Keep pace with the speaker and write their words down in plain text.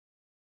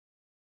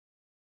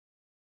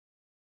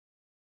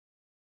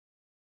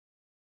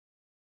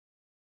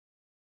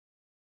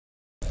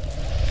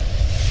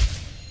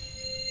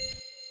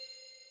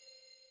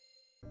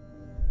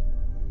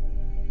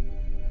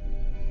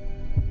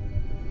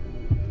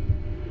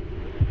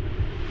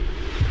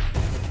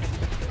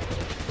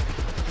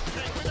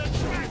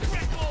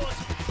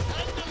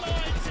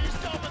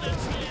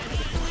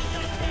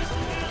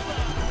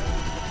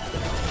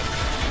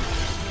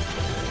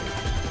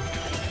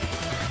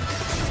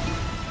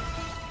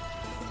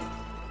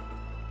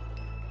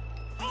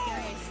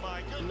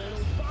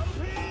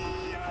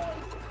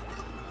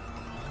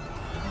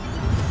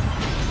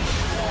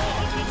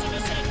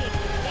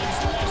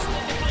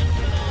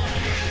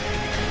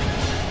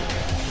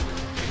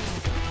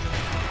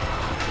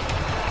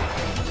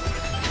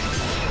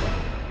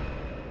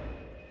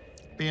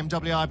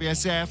BMW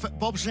IBSF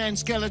Bobsleigh and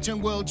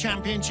Skeleton World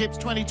Championships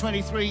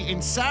 2023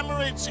 in St.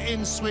 Moritz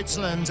in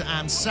Switzerland.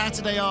 And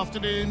Saturday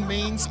afternoon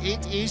means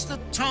it is the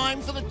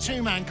time for the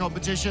two-man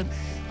competition.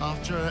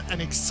 After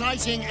an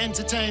exciting,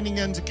 entertaining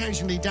and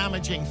occasionally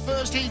damaging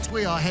first heat,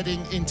 we are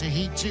heading into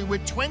Heat 2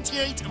 with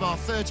 28 of our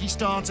 30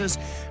 starters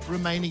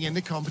remaining in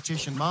the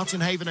competition. Martin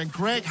Haven and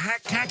Greg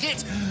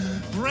Hackett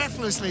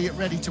breathlessly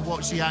ready to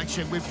watch the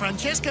action, with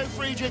Francesco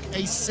Friedrich,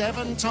 a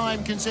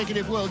 7-time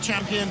consecutive world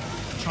champion,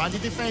 trying to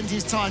defend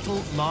his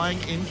title, lying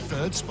in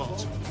third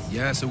spot.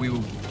 Yeah, so we were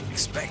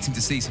expecting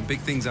to see some big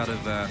things out of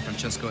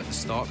Francesco at the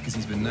start, because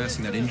he's been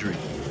nursing that injury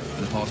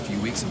for the past few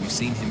weeks, and we've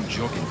seen him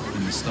jogging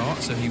in the start,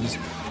 so he was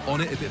on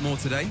it a bit more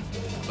today.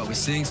 But we're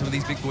seeing some of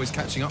these big boys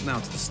catching up now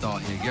to the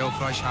start here. Georg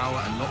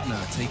Fleischhauer and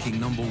Lochner taking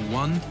number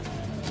 1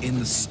 in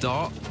the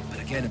start. But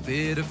again, a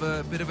bit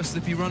of a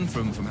slippy run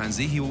from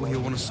Hansi. He'll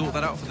want to sort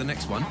that out for the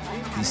next one.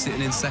 He's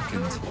sitting in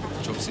second,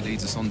 which obviously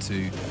leads us on to,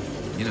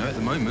 you know, at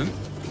the moment,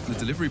 the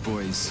delivery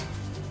boys.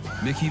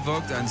 Mickey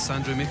Vogt and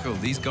Sandro Michel,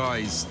 these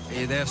guys,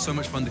 they're so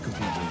much fun to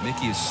compete with.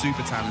 Mickey is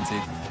super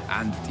talented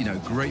and, you know,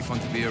 great fun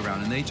to be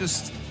around, and they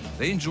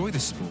enjoy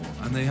this sport,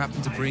 and they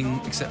happen to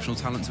bring exceptional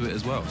talent to it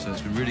as well. So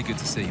it's been really good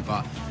to see.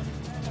 But,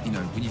 you know,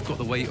 when you've got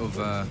the weight of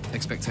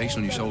expectation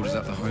on your shoulders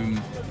at the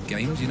home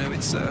games, you know,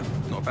 it's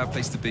not a bad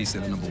place to be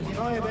sitting at number 1.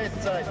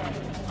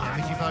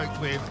 Mickey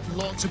Vogt with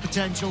lots of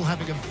potential,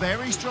 having a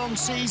very strong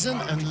season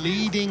and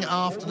leading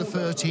after the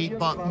first heat,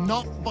 but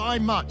not by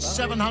much.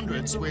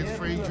 700s with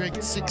Friedrich,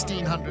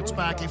 1600s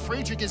back. If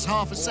Friedrich is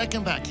half a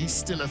second back, he's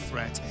still a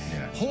threat.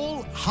 Yeah.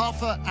 Hall,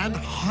 Hafer and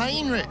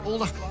Heinrich, all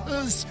the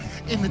H's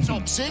in the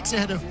top 6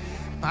 ahead of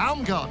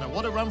Baumgartner.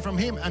 What a run from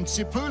him. And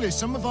Tsipoulis,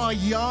 some of our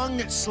young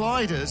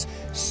sliders,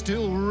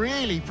 still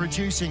really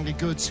producing the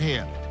goods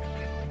here.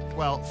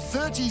 Well,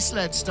 30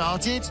 sleds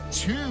started,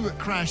 2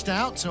 crashed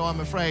out, so I'm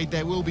afraid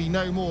there will be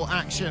no more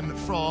action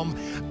from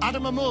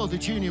Adam Amur, the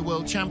junior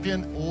world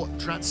champion, or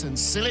Drazen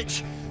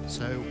Cilic.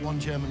 So 1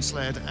 German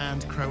sled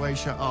and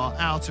Croatia are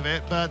out of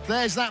it. But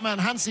there's that man,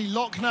 Hansi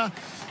Lochner.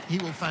 He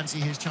will fancy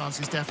his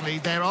chances, definitely.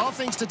 There are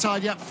things to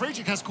tidy up.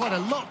 Friedrich has quite a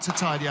lot to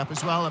tidy up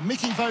as well. And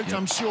Mickey Vogt, yep,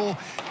 I'm sure,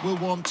 will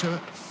want to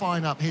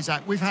fine up his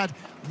act. We've had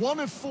 1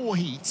 of 4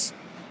 heats,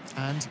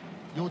 and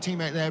your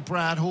teammate there,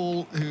 Brad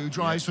Hall, who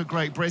drives for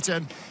Great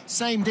Britain,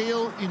 same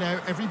deal. You know,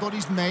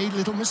 everybody's made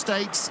little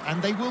mistakes,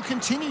 and they will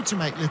continue to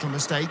make little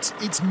mistakes.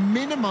 It's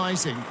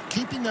minimising,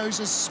 keeping those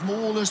as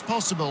small as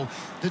possible,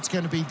 that's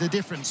going to be the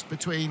difference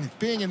between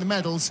being in the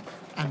medals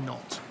and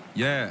not.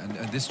 Yeah,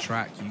 and this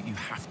track, you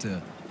have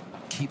to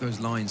keep those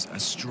lines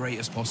as straight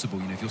as possible.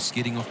 You know, if you're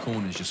skidding off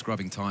corners, you're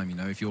scrubbing time. You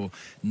know, if you're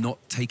not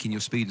taking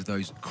your speed of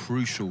those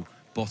crucial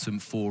bottom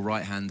 4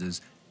 right-handers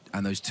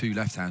and those 2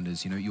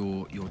 left-handers, you know,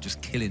 you're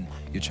just killing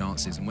your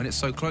chances. And when it's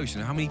so close, you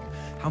know, how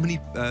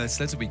many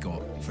sleds have we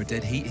got for a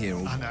dead heat here,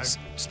 or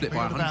split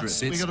by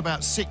 100? We got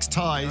about 6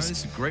 ties. You know,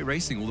 it's great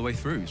racing all the way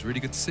through. It's really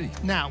good to see.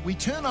 Now we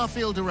turn our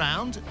field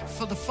around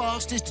for the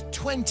fastest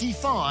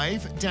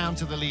 25 down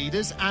to the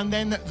leaders, and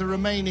then the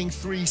remaining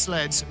 3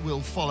 sleds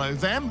will follow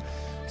them.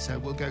 So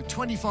we'll go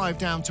 25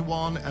 down to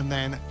 1, and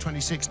then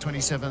 26,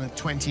 27,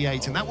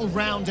 28, and that will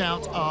round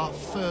out our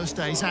first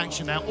day's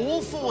action. Now,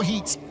 all 4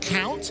 heats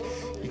count.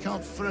 You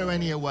can't throw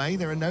any away.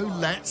 There are no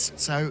lets,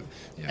 so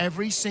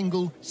every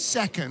single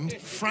second,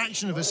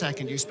 fraction of a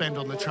second you spend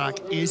on the track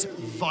is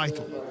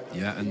vital.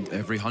 Yeah, and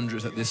every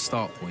 100th at this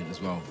start point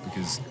as well,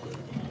 because,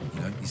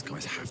 you know, these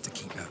guys have to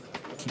keep that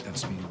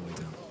speed all the way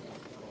down.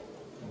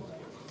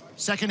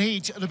 Second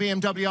heat of the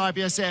BMW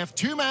IBSF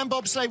two-man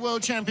bobsleigh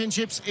world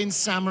championships in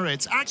St.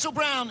 Moritz. Axel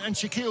Brown and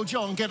Shaquille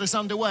John get us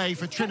underway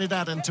for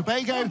Trinidad and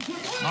Tobago.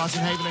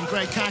 Martin Haven and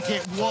Greg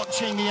Hackett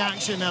watching the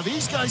action. Now,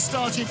 these guys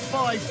started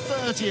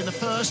 5:30 in the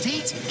first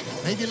heat.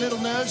 Maybe a little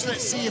nerves.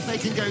 Let's see if they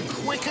can go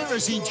quicker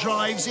as he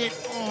drives it.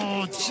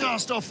 Oh,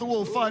 just off the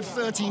wall,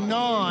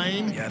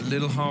 5:39. Yeah, a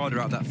little harder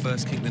out that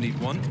first kick than he'd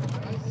want.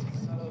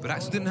 But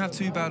Axel didn't have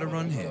too bad a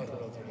run here.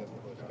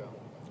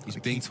 He's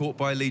being taught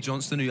by Lee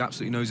Johnston, who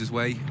absolutely knows his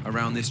way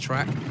around this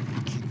track.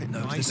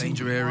 Knows the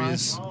danger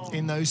areas.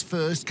 In those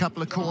first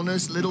couple of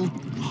corners, little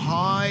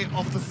high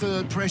off the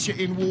third pressure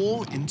in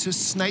wall into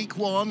Snake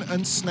 1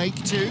 and Snake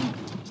 2.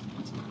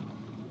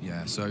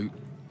 Yeah, so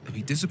I'd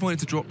be disappointed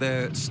to drop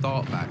their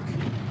start back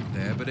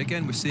there. But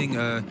again, we're seeing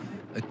a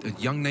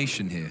young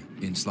nation here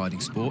in sliding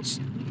sports.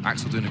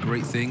 Axel doing a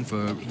great thing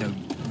for, you know,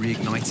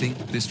 reigniting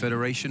this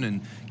federation and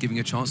giving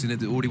a chance. You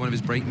know, already one of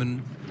his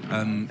brakemen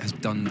has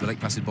done the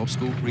Lake Placid Bob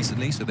School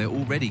recently, so they're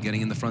already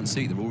getting in the front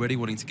seat. They're already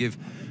wanting to give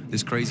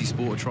this crazy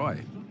sport a try.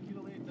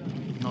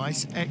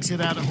 Nice exit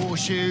out of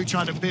Horseshoe,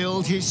 trying to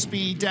build his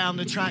speed down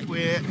the track.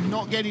 We're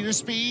not getting the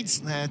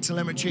speeds. Their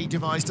telemetry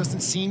device doesn't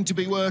seem to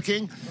be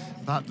working,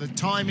 but the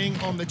timing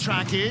on the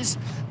track is.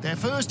 Their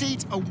first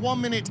heat, a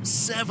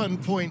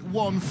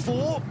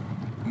 1:07.14.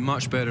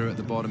 Much better at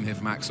the bottom here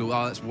from Axel.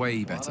 Oh, that's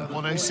way better.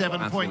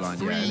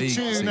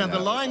 107.32. Yeah, now, the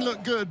line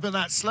looked good, but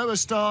that slower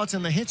start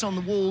and the hit on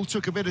the wall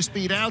took a bit of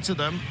speed out of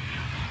them.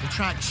 The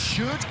track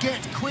should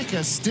get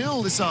quicker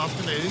still this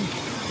afternoon.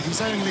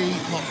 He's only,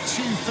 what,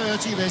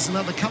 2:30. There's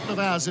another couple of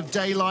hours of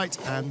daylight,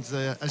 and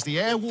as the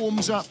air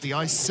warms up, the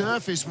ice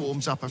surface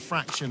warms up a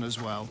fraction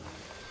as well.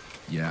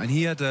 Yeah, and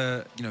he had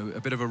a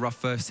bit of a rough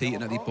first heat,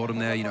 and at the bottom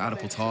there, out of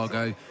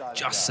Portago,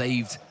 just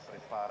saved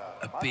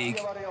a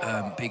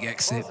big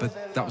exit,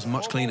 but that was a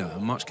much cleaner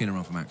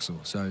run from Axel.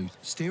 So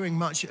steering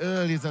much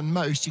earlier than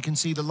most. You can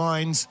see the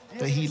lines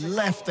that he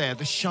left there,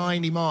 the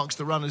shiny marks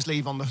the runners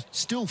leave on the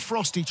still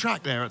frosty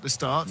track there at the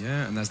start.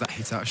 Yeah, and there's that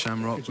hit out of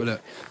Shamrock, but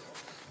look.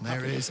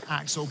 There is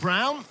Axel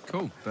Brown.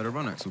 Cool, better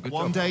run, Axel, good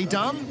job. One day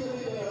done.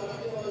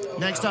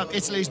 Next up,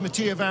 Italy's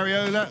Mattia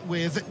Variola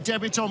with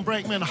debutant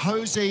brakeman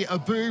Jose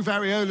Abu.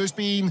 Variola's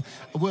been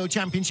a World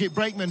Championship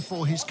brakeman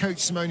for his coach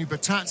Simone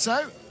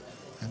Bertazzo,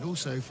 and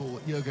also for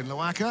Jürgen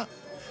Loacker.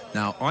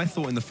 Now, I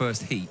thought in the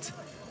first heat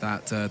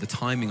that the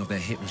timing of their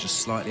hit was just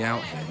slightly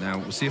out here. Now,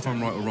 we'll see if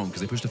I'm right or wrong, because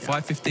they pushed a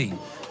 5:15,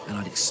 and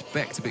I'd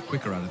expect a bit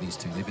quicker out of these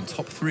two. They've been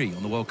top 3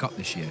 on the World Cup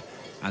this year.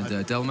 And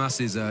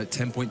Delmas is a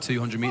 10.2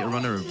 100-metre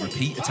runner, a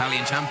repeat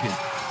Italian champion.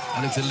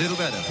 That looks a little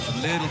better,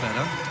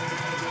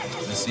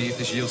 Let's see if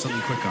this yields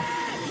something quicker.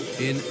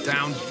 In,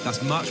 down,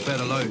 that's much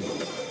better low.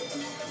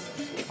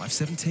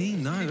 5:17,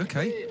 no,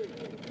 okay.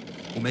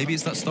 Or maybe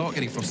it's that start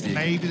getting frosty.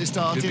 Maybe the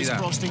start is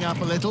frosting up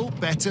a little.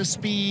 Better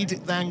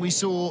speed than we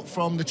saw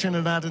from the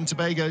Trinidad and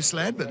Tobago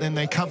sled, but then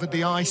they covered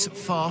the ice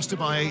faster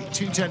by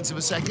 0.2 of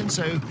a second,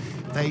 so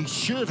they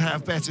should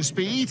have better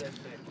speed.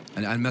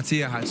 And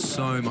Mattia had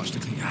so much to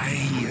clean.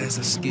 Hey, there's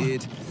a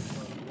skid.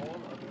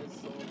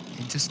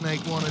 Into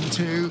snake 1 and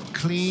 2,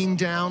 clean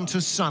down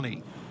to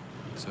Sunny.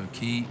 So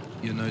keep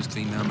your nose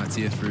clean now,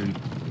 Mattia, through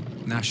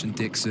Nash and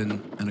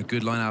Dixon, and a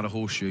good line out of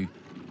Horseshoe.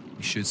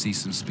 You should see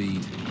some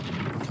speed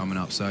coming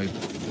up. So,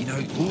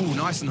 ooh,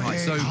 nice and high.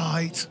 So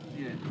height.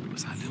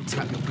 Was that little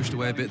tap got pushed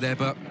away a bit there,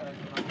 but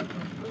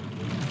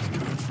he's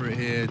going for it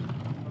here.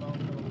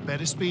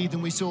 Better speed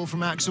than we saw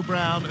from Axel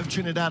Brown of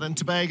Trinidad and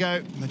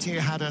Tobago.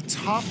 Mattia had a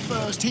tough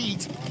first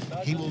heat.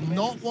 He will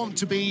not want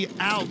to be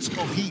out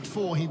of heat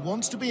 4. He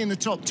wants to be in the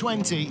top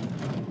 20.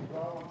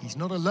 He's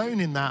not alone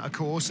in that, of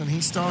course, and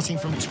he's starting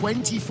from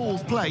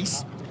 24th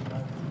place.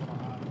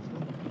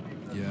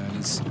 Yeah, and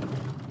it's...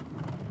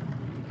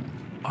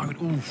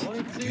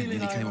 Again,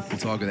 nearly came off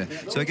Portago there.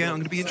 So again, I'm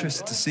going to be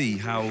interested to see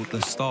how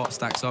the start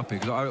stacks up here,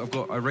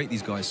 because I rate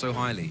these guys so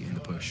highly in the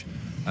push.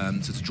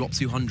 So to drop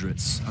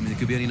 200s, I mean, there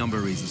could be any number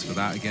of reasons for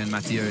that. Again,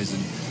 Mattia is,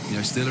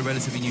 still a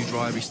relatively new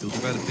driver. He's still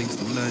developing,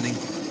 still learning.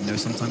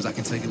 Sometimes that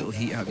can take a little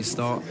heat out of your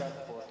start.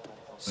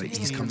 But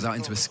he comes out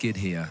into a skid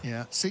here.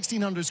 Yeah,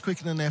 1600s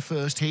quicker than their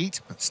first heat,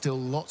 but still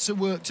lots of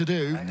work to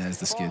do. And there's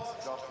the skid.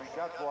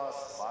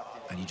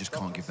 And you just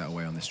can't give that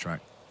away on this track.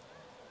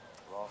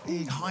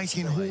 Big height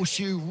in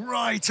Horseshoe,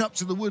 right up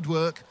to the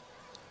woodwork.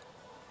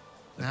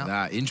 Now,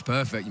 that inch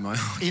perfect, you might.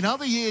 In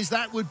other years,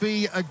 that would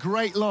be a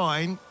great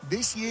line.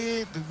 This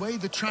year, the way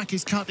the track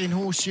is cut in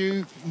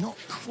Horseshoe, not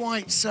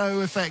quite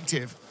so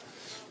effective.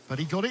 But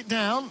he got it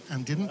down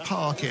and didn't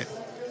park it.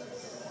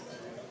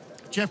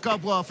 Jeff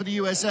Garbois for the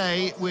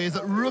USA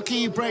with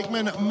rookie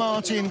brakeman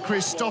Martin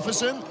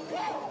Christofferson.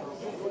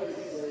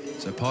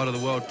 So part of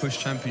the World Push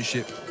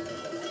Championship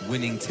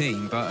winning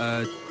team,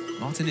 but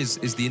Martin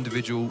is the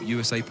individual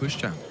USA Push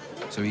champ.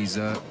 So he's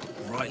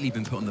rightly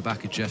been put on the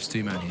back of Jeff's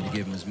two-man here to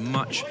give him as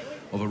much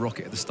of a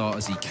rocket at the start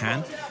as he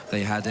can.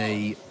 They had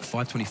a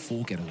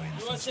 5:24 getaway in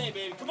the first one.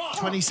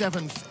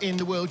 27th in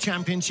the World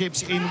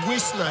Championships in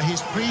Whistler,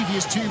 his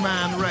previous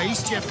two-man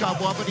race, Jeff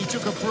Garbois, but he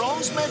took a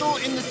bronze medal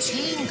in the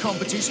team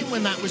competition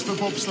when that was for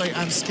bobsleigh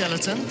and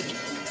skeleton.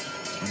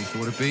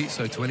 24 to beat,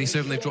 so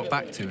 27 they've dropped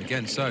back to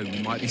again. So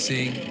we might be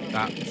seeing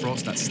that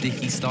frost, that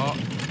sticky start,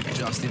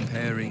 just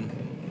impairing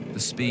the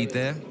speed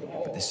there.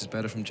 But this is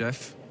better from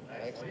Jeff.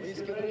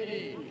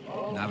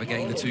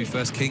 Navigating the two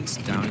first kinks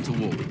down into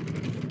wall.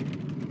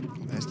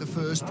 There's the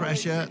first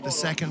pressure, the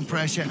second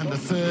pressure, and the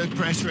third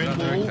pressure in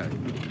wall. Okay.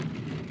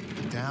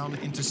 Down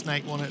into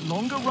snake 1. A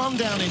longer run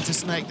down into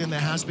snake than there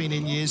has been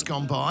in years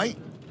gone by.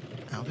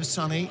 Out of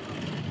Sunny.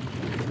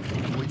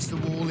 Avoids the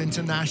wall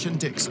into Nash and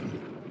Dixon.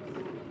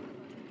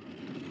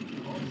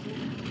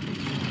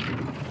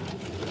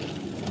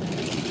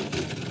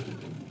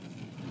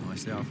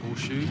 Nicely out of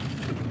Horseshoe.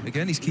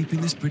 Again, he's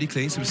keeping this pretty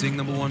clean, so we're seeing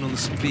number 1 on the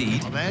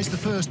speed. Well, there's the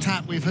first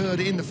tap we've heard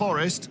in the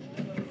forest.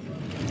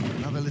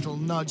 Another little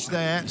nudge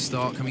there.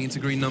 Start coming into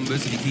green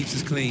numbers. If he keeps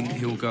this clean,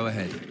 he'll go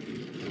ahead.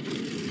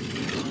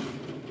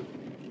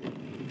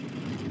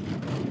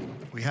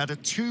 We had a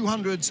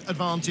 200s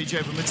advantage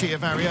over Mattia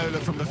Variola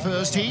from the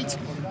first heat.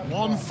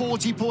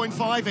 140.5,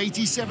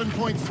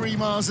 87.3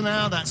 miles an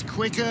hour. That's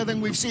quicker than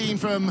we've seen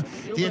from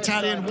the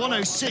Italian.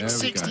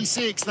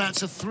 106.66.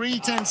 That's a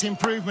 0.3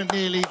 improvement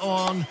nearly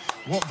on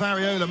what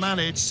Variola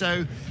managed.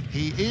 So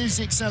he is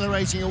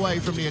accelerating away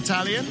from the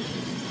Italian.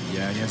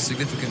 Yeah, and he has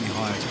significantly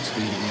higher top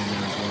speed at the end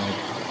there as well.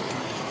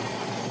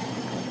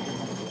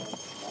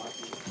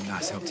 And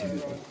that's helped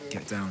him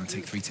get down and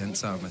take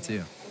 0.3 out of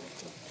Mattia.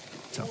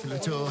 Tuffy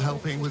Latour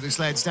helping with the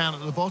sleds down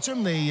at the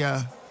bottom,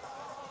 the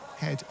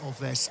head of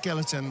their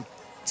skeleton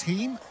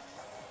team.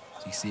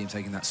 So you see him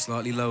taking that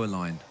slightly lower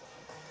line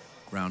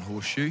round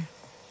Horseshoe,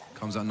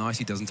 Comes out nice.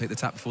 He doesn't take the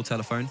tap before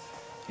telephone.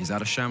 He's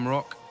out of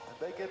Shamrock.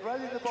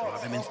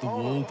 Drive him into the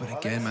wall, but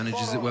again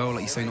manages it well.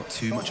 Like you say, not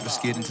too much of a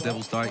skid into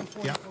Devil's Dyke.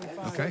 Yeah.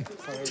 Okay.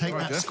 Take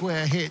that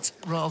square hit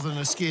rather than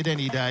a skid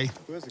any day.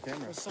 Where's the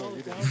camera?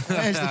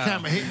 There's the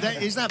camera.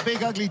 Is that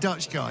big, ugly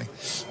Dutch guy.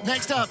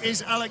 Next up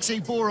is Alexei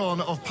Boron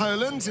of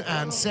Poland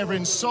and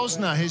Severin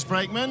Sosna, his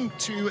brakeman.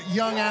 Two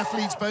young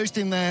athletes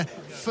boasting their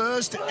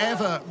first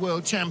ever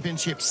World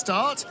Championship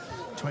start.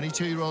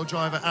 22-year-old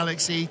driver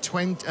Alexei,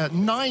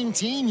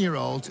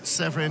 19-year-old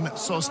Severin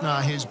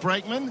Sosna, his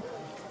brakeman.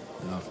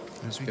 Oh.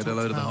 Get a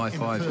load of the high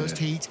five. In the first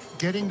heat,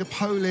 getting the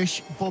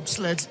Polish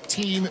bobsled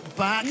team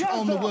back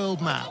on the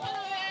world map.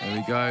 There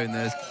we go, and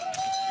they're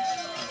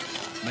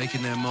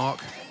making their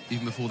mark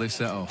even before they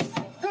set off.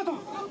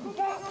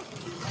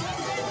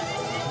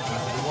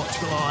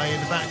 Watchful eye in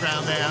the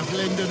background there,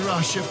 Lyndon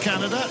Rush of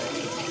Canada.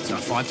 So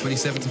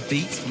 5:27 to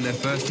beat from their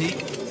first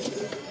heat.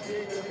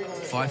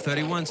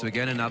 5:31, so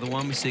again, another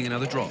one. We're seeing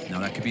another drop. Now,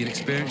 that could be an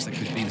experience, that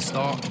could be the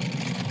start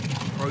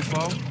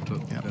profile,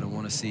 but we're going to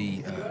want to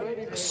see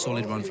a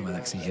solid run from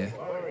Alexei here.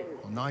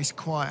 Nice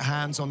quiet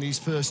hands on these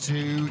first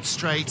two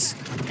straights.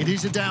 It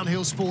is a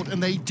downhill sport,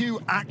 and they do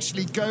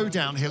actually go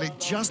downhill. It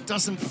just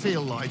doesn't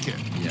feel like it.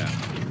 Yeah.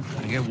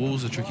 And again,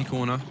 wall's a tricky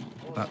corner,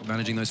 but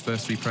managing those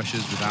first three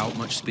pressures without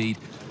much speed.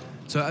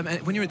 So I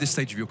mean, when you're at this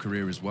stage of your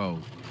career as well,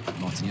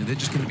 Martin, you know, they're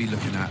just going to be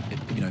looking at,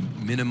 you know,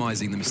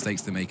 minimising the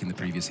mistakes they make in the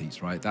previous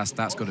heats, right? That's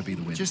got to be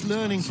the win. Just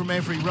learning from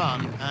every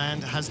run,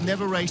 and has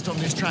never raced on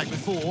this track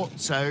before,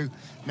 so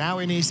now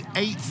in his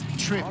 8th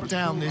trip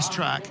down this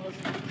track.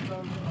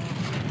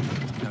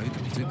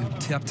 You know,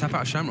 tap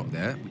out of Shamrock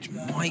there, which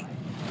might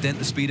dent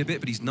the speed a bit,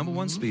 but he's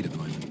 #1 speed at the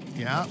moment.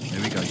 Yeah.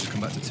 There we go, just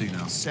come back to 2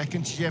 now.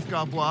 Second to Jeff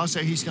Garbois,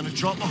 so he's going to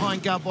drop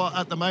behind Garbois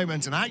at the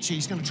moment, and actually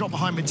he's going to drop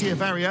behind Mattia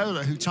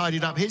Variola, who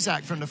tidied up his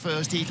act from the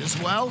first heat as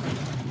well.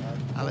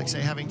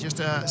 Alexei having just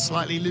a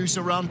slightly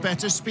looser run,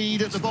 better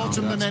speed at the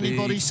bottom than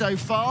anybody so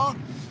far.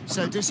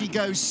 So does he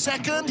go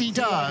second? He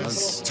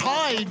does.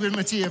 Tied with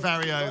Mattia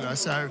Variola,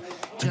 so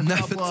Jeff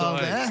Garbois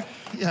there.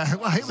 Yeah,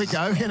 well, here we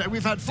go. You know,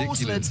 we've had 4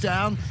 sleds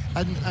down,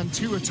 and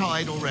 2 are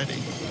tied already.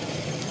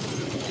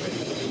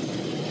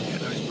 Yeah,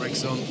 those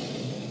brakes on.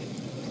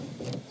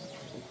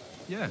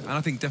 Yeah, and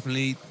I think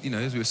definitely, you know,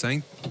 as we were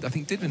saying, I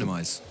think did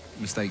minimise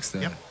mistakes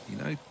there. Yep. You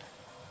know,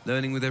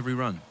 learning with every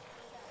run.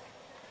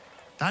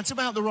 That's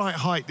about the right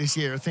height this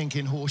year, I think,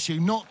 in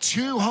Horseshoe. Not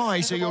too high,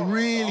 so you're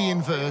really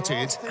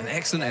inverted. An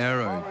excellent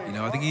aero. You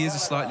know, I think he is a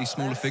slightly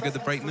smaller figure, the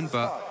brakeman,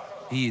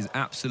 but he is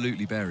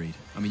absolutely buried.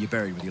 I mean, you're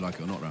buried whether you like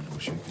it or not around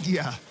Horseshoe.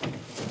 Yeah.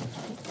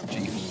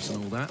 G-force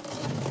and all that.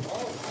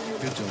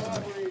 Good job,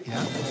 though.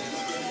 Yeah.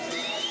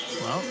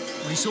 Well,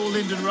 we saw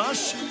Lyndon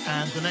Rush,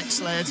 and the next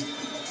sled,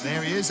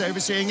 there he is,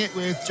 overseeing it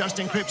with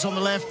Justin Cripps on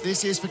the left.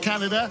 This is for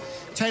Canada.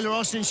 Taylor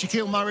Austin,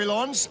 Shaquille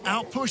Murray-Lons,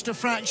 outpushed a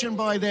fraction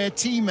by their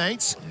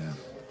teammates. Yeah.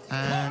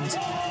 And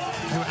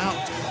they were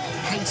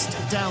outpaced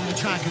down the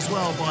track as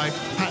well by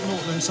Pat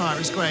Norton and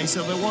Cyrus Gray,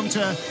 so they want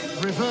to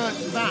revert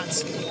that.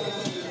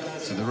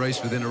 So the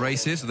race within a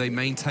race here, so they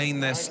maintain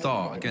their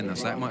start. Again,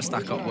 that might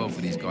stack up well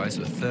for these guys,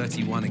 so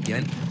 31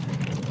 again.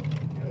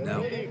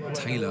 Now,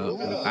 Taylor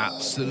will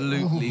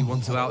absolutely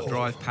want to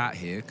outdrive Pat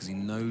here because he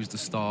knows the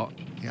start.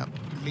 Yep,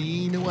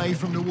 lean away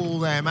from the wall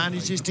there,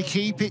 manages to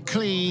keep it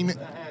clean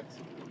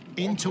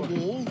into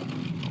wall.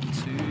 Not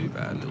too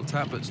bad, little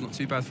tap, but it's not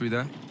too bad through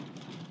there.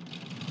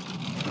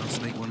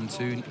 Snake 1 and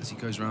 2 as he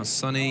goes around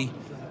Sunny.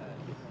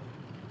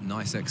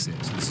 Nice exit.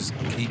 So this is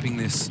keeping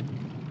this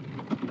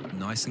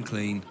nice and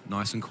clean,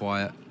 nice and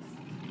quiet.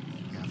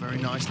 Yeah, very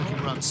nice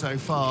looking run so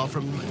far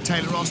from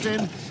Taylor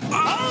Austin.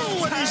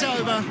 Oh, and he's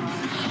over.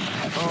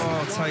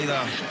 Oh,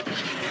 Taylor.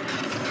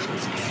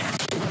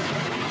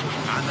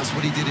 And that's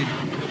what he did in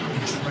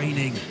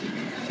training.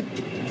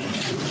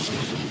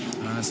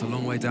 That's a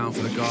long way down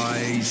for the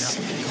guys.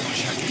 Yeah.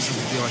 Gosh, that gets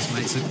off the ice,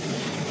 mate. So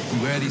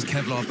you wear these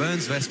Kevlar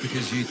Burns vests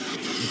because you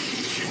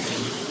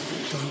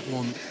don't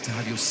want to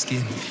have your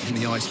skin in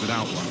the ice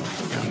without one.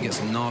 You can get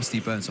some nasty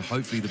burns, so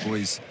hopefully the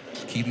boys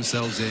keep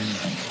themselves in. The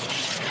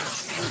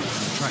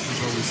track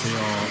controllers here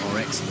are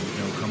excellent.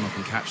 They'll come up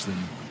and catch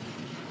them.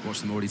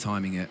 Watch them already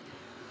timing it.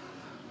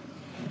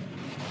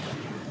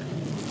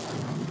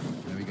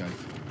 There we go.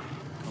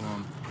 Come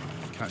on.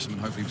 Catch them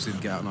and hopefully we'll see them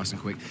get out nice and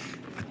quick.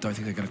 I don't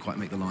think they're going to quite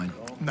make the line.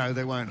 No,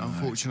 they won't,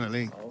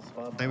 unfortunately.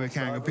 They were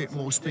carrying a bit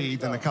more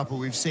speed than a couple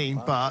we've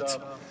seen,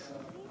 but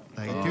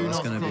they do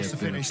not cross the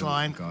finish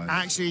line.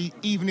 Actually,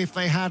 even if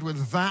they had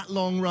with that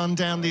long run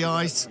down the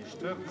ice,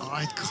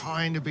 I'd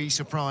kind of be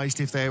surprised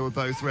if they were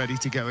both ready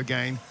to go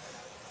again.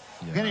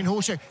 Yeah. Again in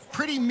Horseshoe,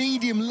 pretty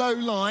medium low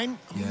line.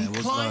 Yeah, he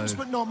climbs,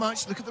 but not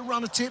much. Look at the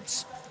runner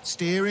tips.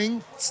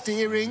 Steering.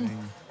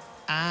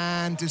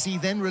 And does he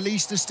then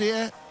release the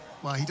steer?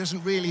 Well, he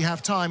doesn't really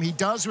have time. He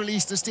does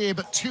release the steer,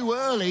 but too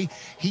early.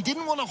 He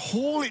didn't want to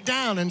haul it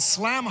down and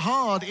slam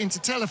hard into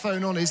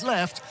telephone on his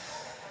left.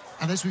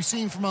 And as we've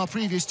seen from our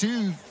previous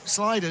 2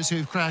 sliders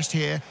who've crashed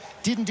here,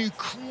 didn't do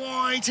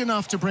quite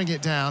enough to bring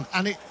it down.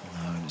 And it,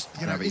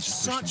 it's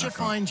such a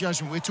fine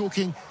judgment. We're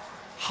talking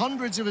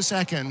hundreds of a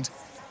second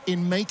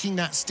in making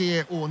that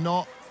steer or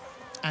not.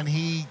 And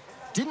he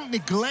didn't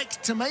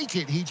neglect to make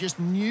it. He just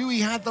knew he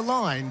had the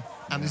line.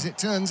 And as it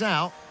turns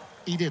out,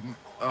 he didn't.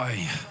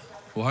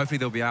 Well, hopefully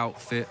they'll be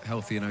out, fit,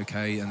 healthy and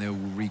okay, and they'll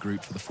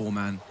regroup for the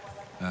four-man.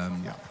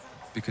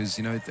 Because,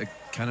 you know,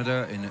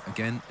 Canada,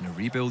 again, in a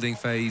rebuilding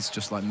phase,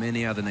 just like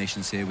many other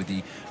nations here with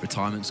the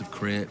retirements of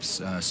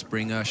Cripps,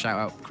 Springer. Shout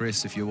out,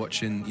 Chris, if you're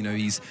watching. You know,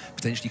 he's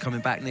potentially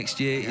coming back next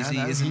year.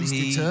 Yeah, he's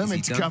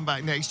determined to come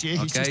back next year.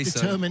 He's just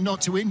determined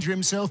not to injure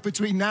himself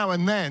between now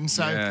and then.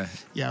 So,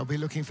 yeah, I'll be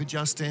looking for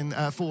Justin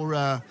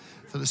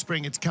for the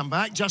Springer to come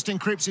back. Justin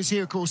Cripps is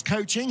here, of course,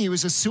 coaching. He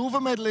was a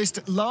silver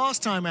medalist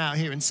last time out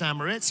here in St.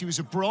 Moritz. He was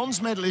a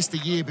bronze medalist the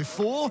year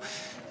before,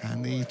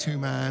 and the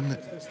two-man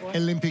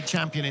Olympic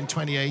champion in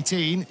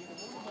 2018.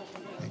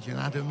 Adrian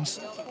Adams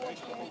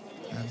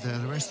and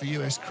the rest of the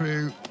US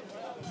crew.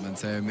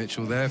 Mateo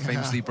Mitchell there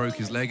famously broke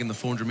his leg in the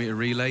 400-meter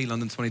relay,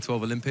 London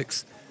 2012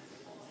 Olympics.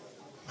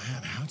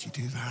 Man, how do you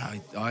do that?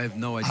 I have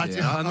no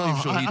idea. I'm not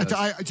even sure he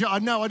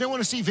does. No, I don't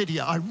want to see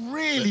video. I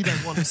really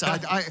don't want to see.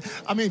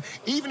 I mean,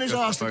 even as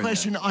I asked the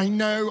question, I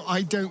know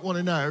I don't want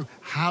to know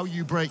how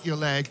you break your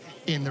leg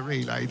in the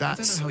relay. I don't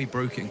know how he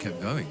broke it and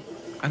kept going.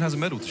 And has a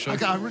medal to show.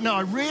 Okay, no,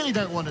 I really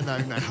don't want to know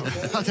now.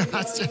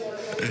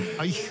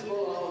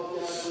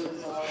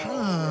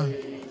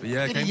 But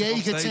yeah, bit of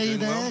Jaeger tea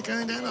there,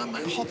 going down on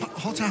that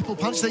hot apple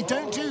punch. They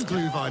don't do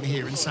Glühwein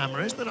here in St.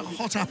 Moritz, but a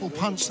hot apple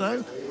punch,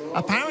 though.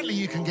 Apparently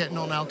you can get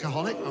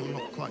non-alcoholic. I'm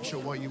not quite sure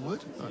why you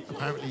would, but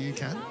apparently you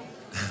can.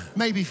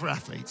 Maybe for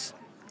athletes.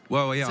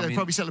 Well, yeah, so I mean,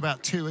 probably sell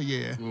about 2 a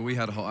year. Well, we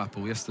had a hot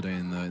apple yesterday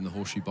in the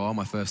Horseshoe Bar,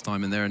 my first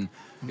time in there, and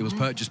it was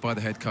purchased by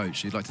the head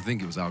coach. You'd like to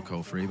think it was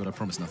alcohol-free, but I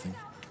promise nothing.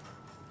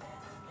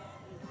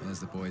 There's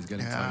the boys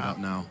getting tied up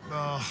now.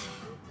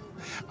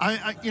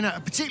 You know,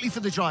 particularly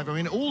for the driver. I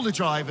mean, all the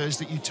drivers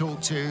that you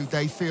talk to,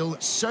 they feel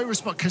so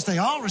responsible because they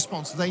are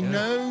responsible. They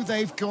know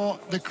they've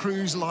got the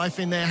crew's life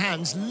in their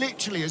hands,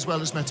 literally as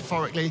well as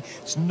metaphorically.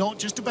 It's not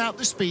just about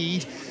the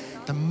speed.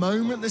 The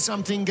moment that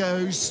something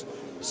goes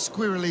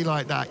squirrely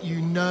like that,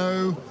 you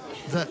know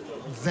that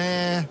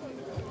they're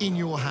in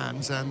your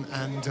hands. And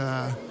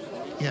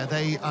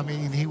yeah, I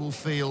mean, he will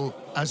feel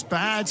as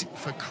bad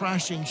for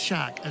crashing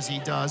Shaq as he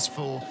does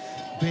for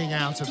being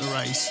out of the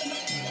race.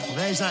 Well,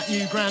 there's that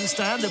new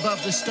grandstand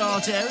above the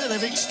start area.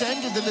 They've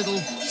extended the little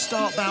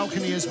start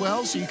balcony as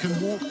well, so you can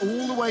walk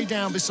all the way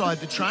down beside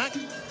the track.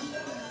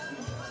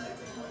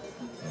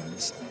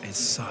 It's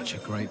such a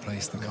great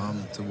place to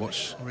come to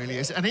watch. It really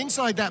is. And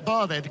inside that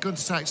bar there, the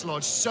Gunter Sachs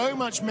Lodge, so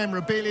much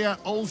memorabilia,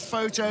 old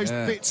photos,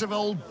 bits of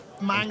old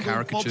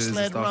mangled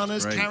bobsled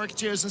runners,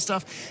 caricatures and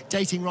stuff,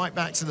 dating right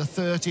back to the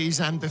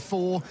 30s and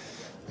before.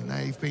 And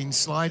they've been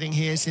sliding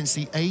here since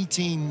the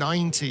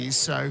 1890s,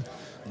 so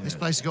this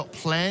place has got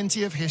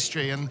plenty of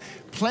history and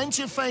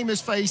plenty of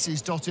famous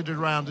faces dotted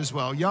around as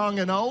well, young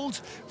and old,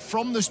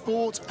 from the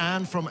sport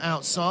and from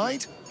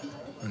outside.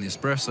 And the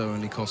espresso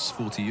only costs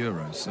 40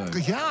 euros. So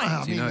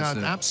yeah, I mean,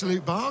 an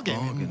absolute bargain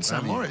in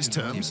St. Moritz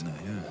terms.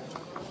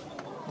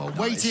 Well,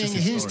 waiting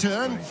his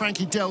turn,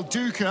 Frankie Del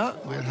Duca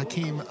with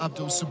Hakeem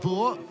Abdul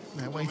Sabur.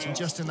 They're waiting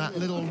just in that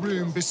little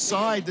room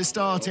beside the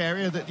start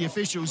area that the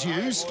officials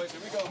use.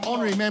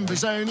 Honorary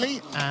members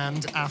only,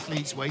 and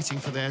athletes waiting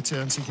for their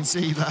turn. So you can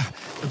see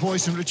the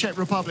boys from the Czech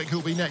Republic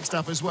who'll be next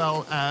up, as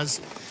well as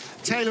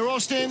Taylor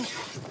Austin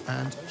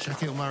and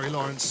Shaquille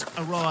Murray-Lawrence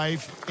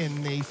arrive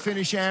in the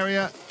finish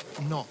area,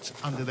 not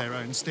under their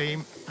own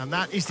steam. And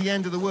that is the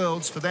end of the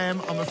Worlds for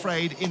them, I'm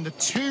afraid, in the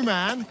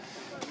two-man.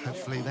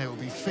 Hopefully they will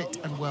be fit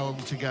and well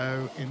to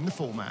go in the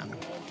four-man.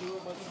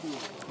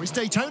 It's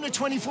Daytona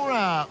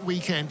 24-hour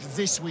weekend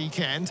this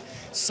weekend.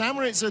 St.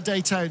 Moritz or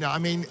Daytona, I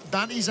mean,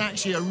 that is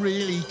actually a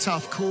really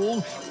tough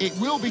call. It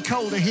will be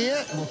colder here.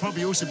 It will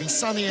probably also be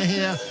sunnier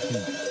here.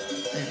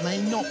 It may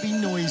not be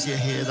noisier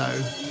here,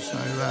 though. So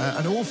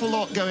an awful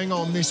lot going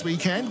on this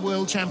weekend.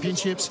 World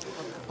Championships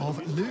of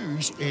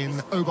Luge in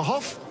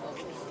Oberhof,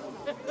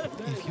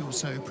 if you're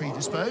so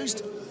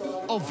predisposed.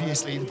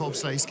 Obviously, the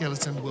bobsleigh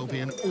skeleton will be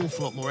an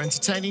awful lot more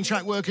entertaining.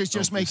 Track workers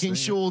just making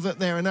sure that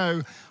there are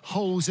no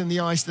holes in the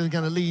ice that are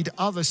going to lead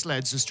other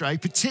sleds astray,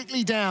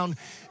 particularly down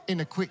in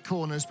the quick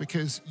corners,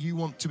 because you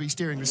want to be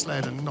steering the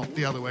sled and not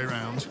the other way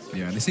around.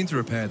 Yeah, and they seem to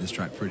repair this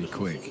track pretty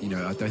quick. You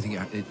know, I don't think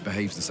it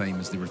behaves the same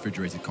as the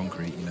refrigerated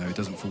concrete. You know, it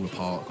doesn't fall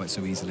apart quite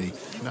so easily.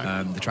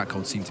 No. The track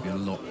holds seem to be a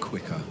lot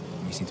quicker.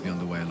 You seem to be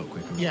underway a lot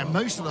quicker. Yeah,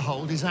 most of the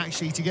hold is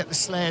actually to get the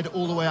sled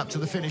all the way up to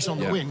the finish on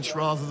the winch,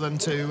 rather than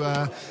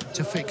to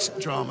fix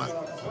drama.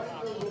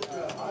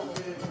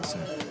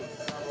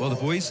 Well, the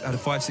boys had a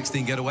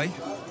 5:16 getaway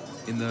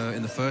in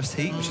the first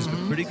heat, which is a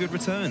pretty good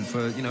return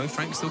for, you know,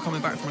 Frank's still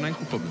coming back from an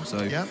ankle problem. So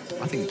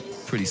I think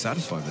pretty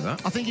satisfied with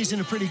that. I think he's in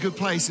a pretty good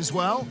place as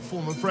well.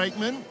 Former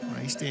brakeman,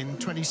 raced in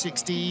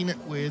 2016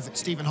 with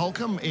Stephen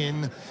Holcomb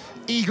in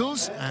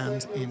Eagles,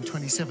 and in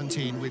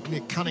 2017 with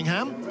Nick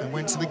Cunningham, and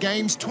went to the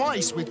games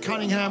twice with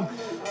Cunningham.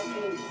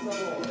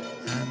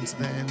 And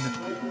then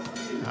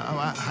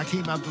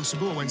Hakeem Abdul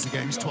Sabur went to the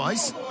games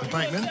twice, the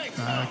brakeman.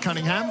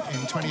 Cunningham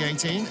in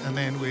 2018, and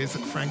then with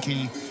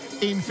Frankie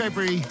in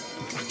February.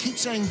 I keep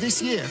saying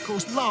this year, of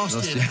course,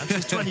 last year.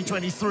 It's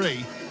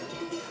 2023.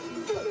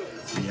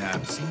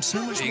 Yeah, seems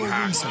so much big more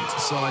hack, recent. the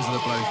size of the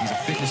bloke. He's a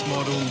fitness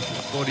model,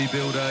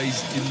 bodybuilder.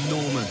 He's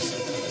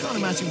enormous. Can't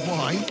imagine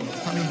why.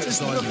 I mean,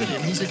 just look at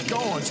him. He's a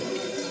god.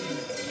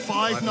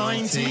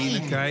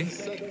 5'19". Okay.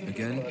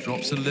 Again,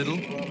 drops a little.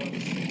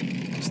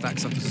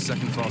 Stacks up as the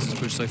second fastest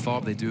push so far,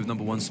 but they do have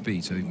 #1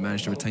 speed, so he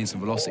managed to retain some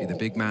velocity. The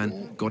big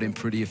man got in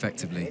pretty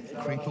effectively.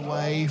 Creep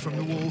away from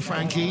the wall,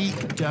 Frankie.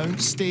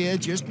 Don't steer,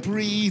 just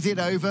breathe it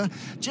over.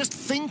 Just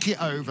think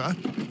it over.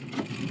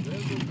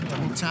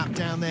 Double tap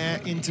down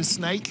there into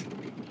Snake.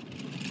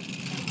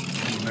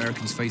 The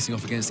Americans facing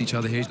off against each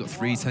other here. He's got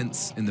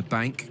 3/10 in the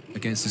bank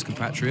against his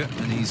compatriot,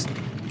 and he's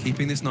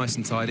keeping this nice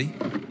and tidy.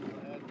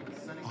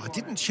 I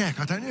didn't check.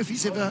 I don't know if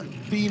he's ever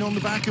been on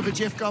the back of a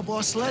Jeff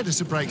Garbois sled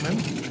as a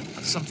brakeman.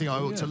 That's something I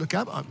ought to look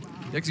up. Yeah,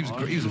 because he was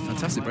great. He was a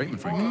fantastic brakeman,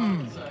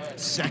 Frank.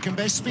 Second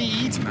best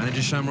speed.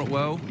 Manages Shamrock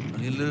well.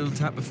 Only a little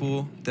tap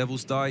before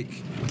Devil's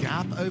Dyke.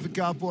 Gap over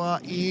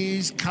Garbois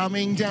is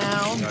coming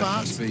down,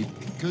 but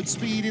good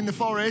speed in the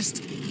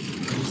forest.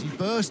 As he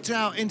bursts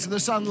out into the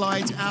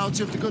sunlight out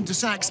of the Gunter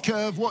Sachs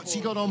curve, what's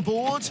he got on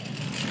board?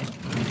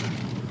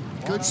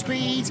 Good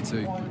speed,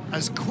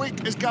 as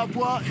quick as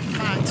Garbois, in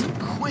fact,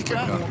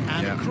 quicker,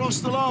 and across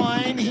the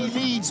line, he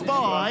leads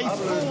by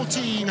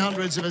 14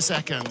 hundredths of a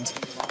second.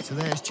 So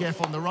there's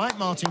Jeff on the right,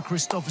 Martin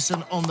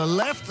Christopherson on the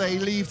left. They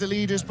leave the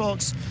leader's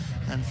box,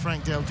 and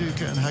Frank Del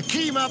Duca and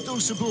Hakeem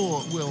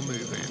Abdul-Sabur will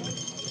move in.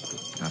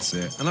 That's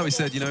it. And like we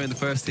said, you know, in the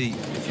first heat,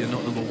 if you're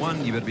not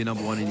 #1, you better be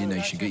 #1 in your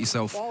nation. Get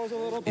yourself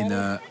in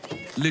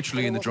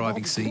literally in the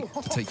driving seat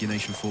to take your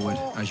nation forward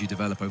as you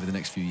develop over the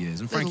next few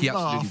years. And Frankie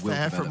absolutely will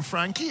there develop. from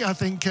Frankie. I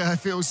think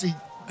feels he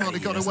might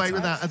have got away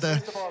with that at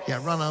the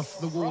run off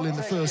the wall in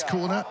the first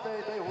corner.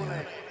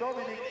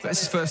 But it's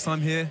his first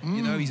time here.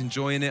 You know, he's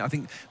enjoying it. I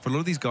think for a lot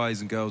of these guys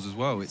and girls as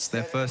well, it's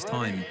their first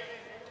time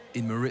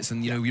in Maritz.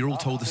 And, you know, we're all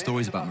told the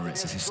stories about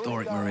Maritz. It's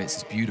historic Maritz.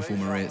 It's beautiful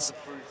Maritz.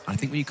 I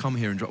think when you come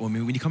here and drive, I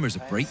mean, when you come here as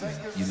a brakeman,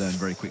 you learn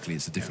very quickly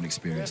it's a different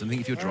experience. I think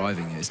if you're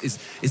driving it,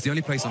 it's the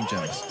only place I'm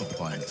jealous of the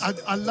pilots.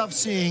 I love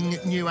seeing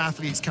new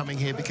athletes coming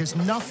here because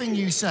nothing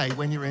you say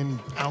when you're in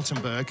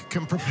Altenburg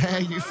can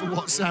prepare you for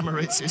what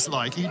Samaritz is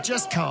like. You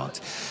just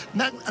can't.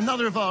 Now,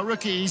 another of our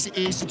rookies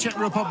is the Czech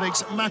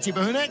Republic's Matej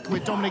Bohunek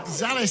with Dominik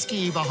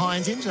Zaleski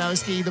behind him.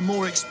 Zaleski, the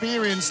more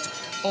experienced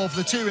of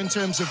the two in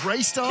terms of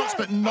race starts,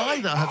 but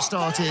neither have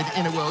started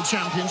in a World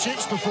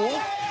Championships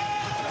before.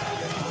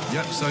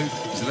 Yep, so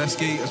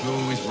Zaleski, as we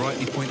always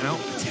rightly point out,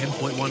 a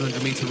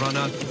 10.100-metre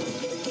runner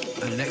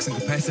and an excellent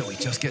competitor. He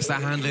just gets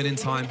that handling in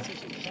time.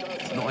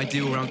 Not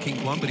ideal around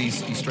kink 1, but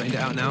he's straightened it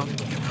out now.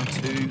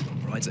 Round 2,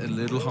 rides it a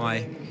little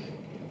high,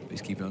 but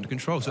he's keeping it under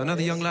control. So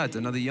another young lad,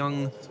 another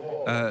young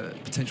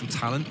potential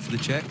talent for the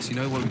Czechs. You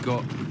know, where we've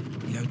got,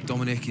 you know,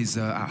 Dominik is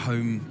at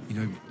home, you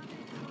know,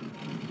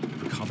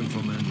 recovering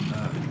from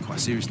quite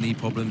a serious knee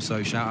problem.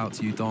 So shout out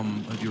to you,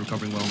 Dom. Hope you're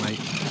recovering well,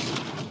 mate.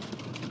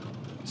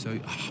 So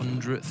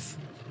 100th.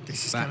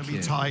 This is going to be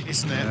tight,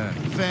 isn't it? Yeah.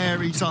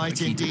 Very tight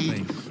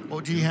indeed.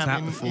 What do you have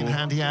in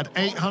hand? He had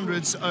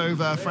 800ths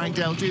over Frank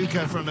Del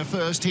Duca from the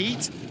first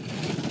heat.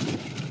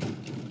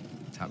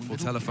 Tap before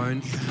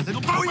telephone. A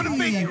little moment, a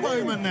big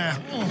moment there.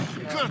 Oh,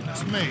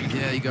 goodness me.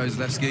 Yeah, he goes,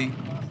 Levski.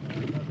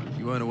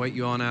 You weren't awake,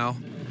 you are now.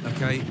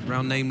 Okay,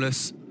 round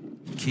nameless.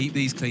 Keep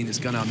these clean. It's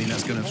gonna, I mean,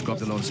 that's gonna have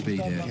scrubbed a lot of speed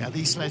here. Yeah,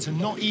 these sleds are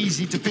not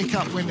easy to pick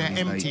up when they're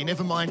empty,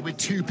 never mind with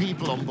 2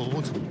 people on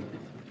board.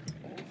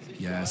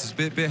 Yeah, it's a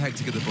bit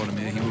hectic at the bottom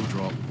here. He will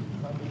drop.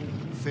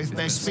 Fifth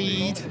best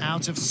speed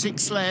out of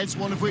 6 sleds,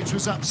 one of which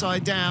was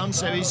upside down,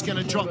 so he's going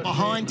to drop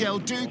behind Del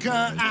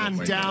Duca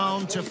and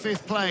down to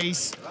 5th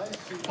place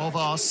of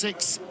our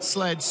 6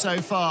 sleds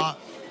so far.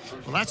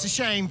 Well, that's a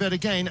shame, but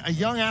again, a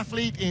young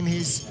athlete in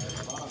his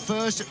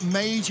first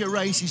major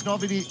race. He's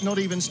not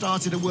even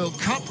started a World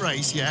Cup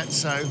race yet,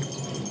 so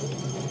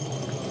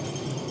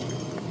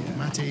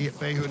Matej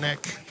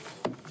Bohunek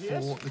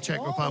for the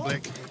Czech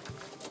Republic.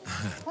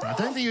 I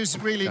don't think he was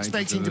really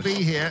expecting to be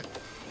here.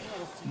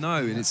 No,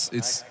 and it's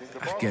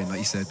again, like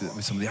you said,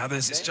 with some of the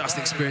others, it's just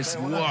experience.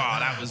 Wow,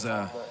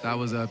 that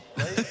was a.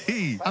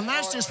 And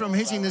that's just from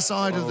hitting the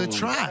side of the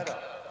track.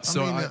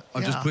 So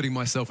I'm just putting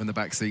myself in the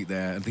back seat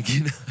there and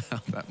thinking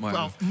how that might.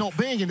 Well, not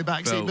being in the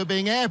back seat, but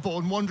being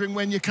airborne, wondering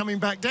when you're coming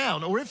back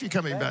down, or if you're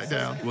coming back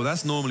down. Well,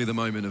 that's normally the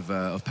moment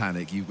of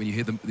panic. When you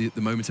hear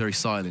the momentary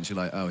silence, you're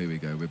like, oh, here we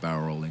go, we're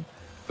barrel rolling.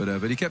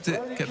 But he kept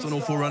on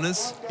all 4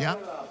 runners. Yeah.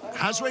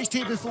 Has raced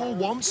here before,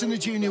 once in the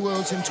Junior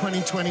Worlds in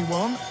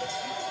 2021.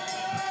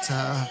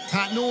 But,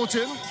 Pat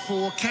Norton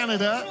for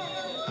Canada,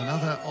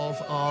 another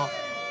of our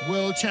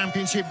World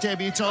Championship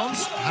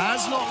debutants,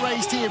 has not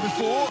raced here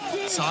before.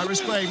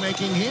 Cyrus Gray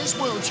making his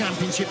World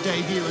Championship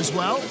debut as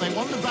well. They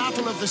won the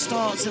battle of the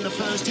starts in the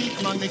first heat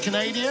among the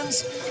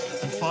Canadians,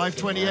 and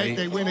 5:28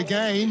 they win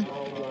again.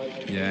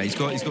 Yeah, he's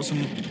got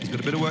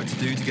a bit of work to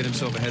do to get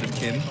himself ahead of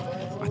Kim.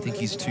 I think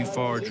he's too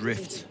far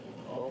adrift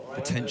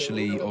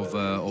potentially of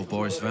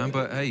Boris Van,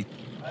 but hey,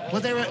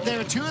 Well, there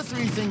are 2 or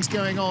 3 things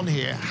going on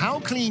here. How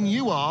clean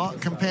you are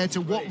compared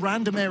to what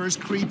random errors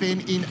creep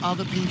in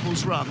other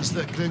people's runs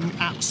that can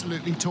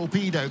absolutely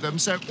torpedo them.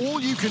 So all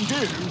you can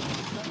do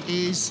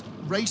is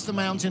race the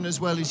mountain as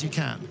well as you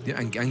can. Yeah,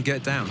 and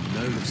get down. You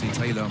know, obviously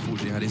Taylor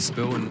unfortunately had his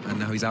spill, and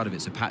now he's out of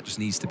it. So Pat just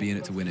needs to be in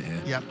it to win it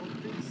here. Yep.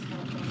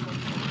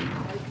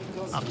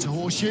 Up to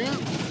Horseshoe.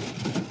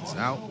 It's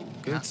out.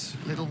 Good. That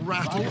little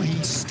rattle.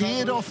 He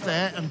steered off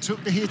there and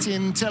took the hit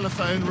in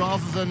telephone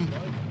rather than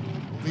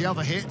the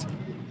other hit.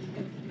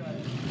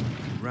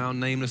 Round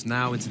Nameless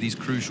now into these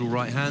crucial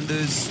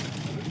right-handers.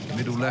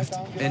 Middle left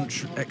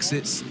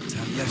exits to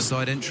have left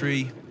side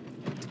entry.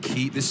 To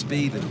keep the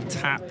speed, little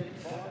tap.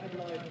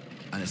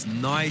 And it's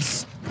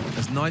nice,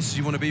 as nice as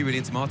you want to be really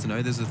into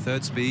Martineau. There's a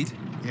 3rd speed.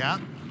 Yeah,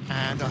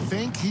 and I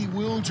think he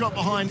will drop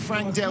behind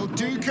Frank Del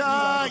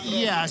Duca.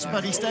 Yes,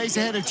 but he stays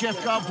ahead of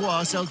Jeff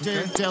Garbois. So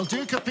Del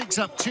Duca picks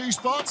up 2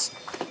 spots.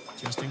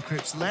 Justin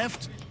Cripps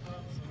left.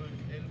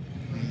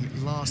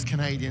 The last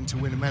Canadian to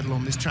win a medal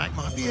on this track.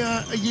 Might be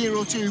a year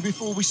or 2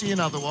 before we see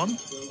another one.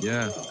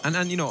 Yeah,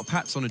 and you know what,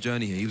 Pat's on a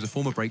journey here. He was a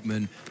former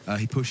brakeman.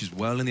 He pushes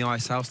well in the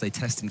ice house. They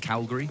test in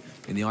Calgary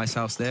in the ice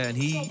house there, and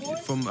he,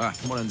 from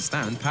what I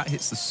understand, Pat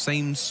hits the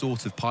same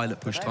sort of pilot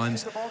push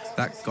times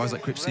that guys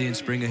like Cripsey and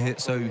Springer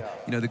hit. So, you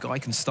know, the guy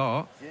can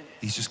start.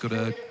 He's just got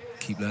to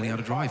keep learning how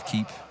to drive,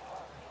 keep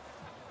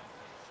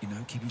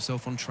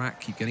himself on track,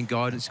 keep getting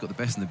guidance. He's got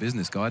the best in the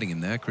business guiding him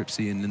there,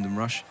 Cripsey and Lyndon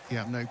Rush.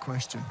 Yeah, no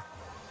question.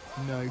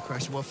 No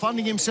question. Well,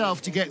 funding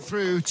himself to get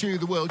through to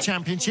the World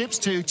Championships,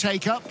 to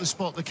take up the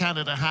spot that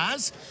Canada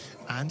has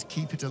and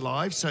keep it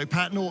alive. So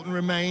Pat Norton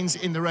remains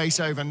in the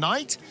race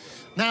overnight.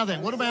 Now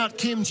then, what about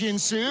Kim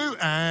Jin-soo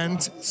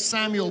and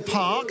Samuel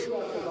Park?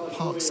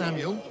 Park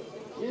Samuel.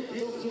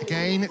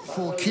 Again,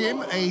 for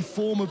Kim, a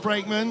former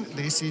brakeman,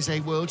 this is a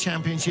World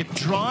Championship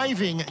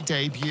driving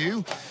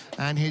debut.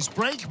 And his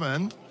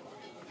brakeman,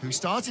 who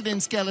started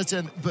in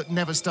skeleton but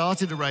never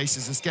started a race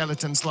as a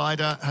skeleton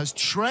slider, has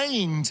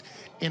trained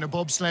in a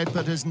bobsled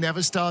but has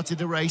never started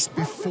a race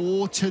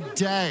before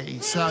today.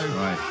 So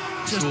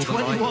just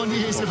 21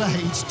 years of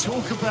age.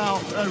 Talk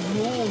about a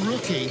raw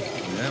rookie.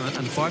 Yeah,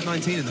 and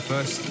 5:19 in the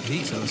first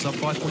heat, so sub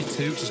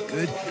 5.2, which is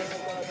good.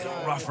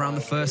 Rough around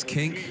the first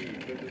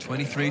kink.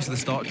 23, so the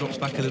start drops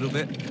back a little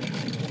bit.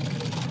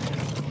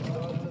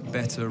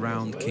 Better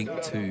around kink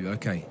 2.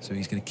 Okay, so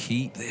he's going to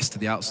keep this to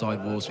the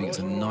outside wall so he gets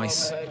a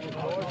nice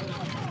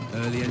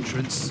early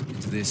entrance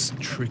into this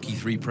tricky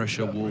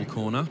 3-pressure wall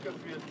corner.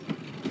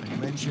 You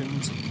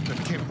mentioned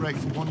that Kim braked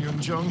for Won Yun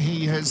Jung.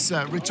 He has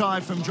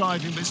retired from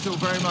driving, but still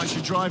very much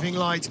a driving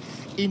light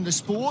in the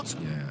sport.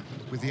 Yeah.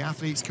 With the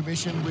Athletes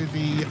Commission, with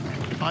the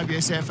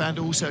IBSF, and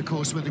also, of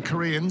course, with the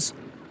Koreans.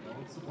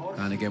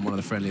 And again, one of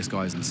the friendliest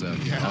guys in the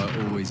circuit. Yeah.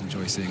 I always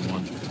enjoy seeing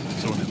one.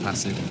 Saw him in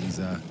Placid, and he's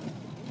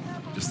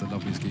just the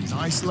loveliest geezer.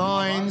 Nice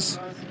lines.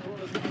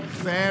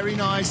 Very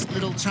nice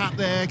little tap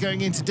there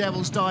going into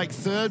Devil's Dyke.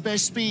 3rd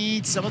best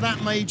speed. Some of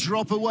that may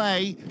drop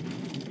away.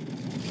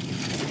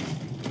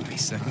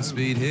 Nice 2nd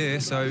speed here,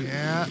 so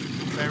yeah,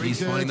 very he's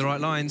good. finding the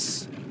right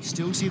lines.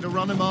 Still see the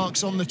runner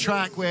marks on the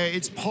track where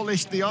it's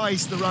polished the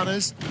ice, the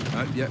runners.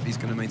 Yep, he's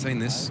going to maintain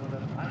this.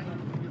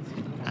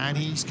 And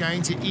he's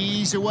going to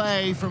ease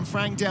away from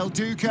Frank Del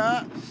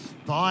Duca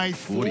by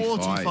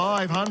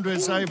 45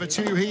 hundredths over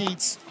 2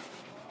 heats.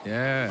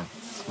 Yeah,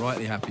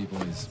 rightly happy,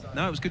 boys.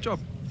 No, it was a good job.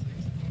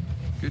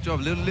 Good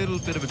job. Little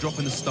bit of a drop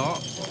in the start.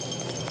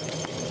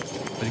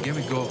 But again,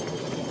 we've got,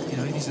 you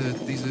know, these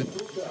are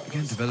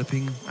again,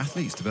 developing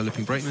athletes,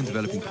 developing brakemen,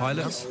 developing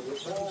pilots.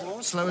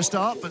 Slower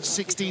start, but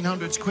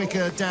 1600ths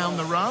quicker down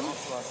the run.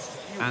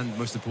 And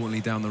most importantly,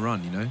 down the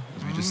run, you know,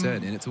 as we just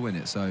said, in it to win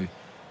it. So, and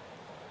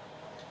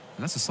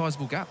that's a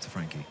sizable gap to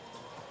Frankie.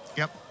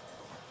 Yep.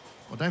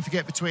 Well, don't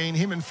forget, between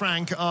him and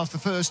Frank after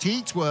the first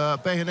heat were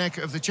Behanek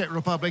of the Czech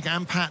Republic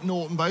and Pat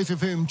Norton, both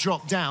of whom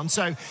dropped down.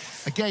 So,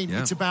 again,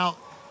 it's about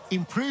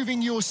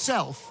improving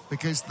yourself,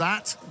 because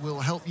that will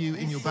help you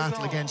in your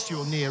battle against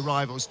your near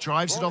rivals.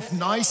 Drives it off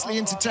nicely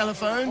into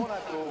telephone.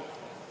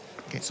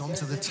 Gets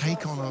onto the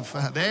take-on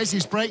of... there's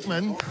his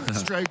brakeman,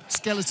 stroke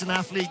skeleton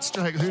athlete,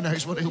 stroke who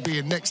knows what he'll be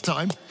in next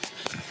time.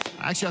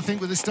 Actually, I think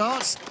with the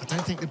starts, I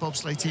don't think the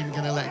bobsleigh team are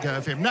going to let go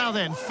of him. Now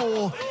then,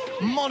 for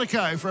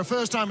Monaco, for a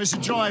first time as a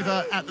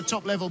driver at the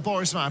top level,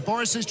 Boris Vian.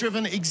 Boris has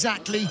driven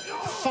exactly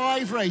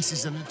 5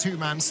 races in a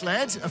 2-man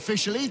sled,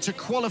 officially, to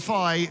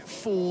qualify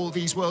for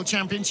these World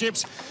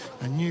Championships.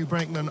 A new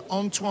brakeman,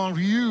 Antoine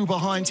Rieu,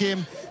 behind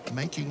him,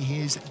 making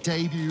his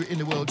debut in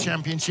the World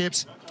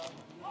Championships.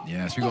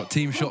 Yes, we've got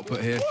team shot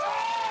put here.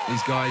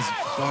 These guys,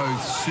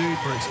 both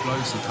super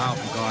explosive,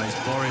 powerful guys.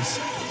 Boris,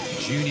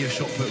 junior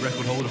shot put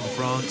record holder for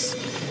France.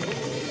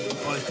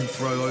 Both can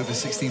throw over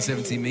 16,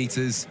 17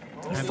 meters.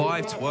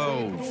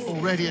 5.12.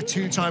 Already a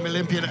 2-time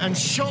Olympian. And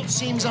shot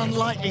seems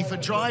unlikely for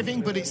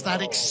driving, but it's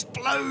that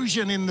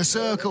explosion in the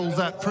circle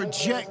that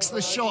projects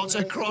the shot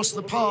across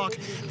the park.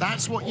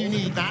 That's what you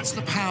need. That's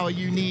the power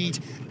you need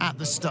at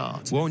the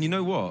start. Well, and you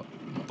know what?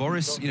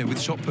 Boris, you know,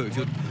 with shot put, if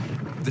you're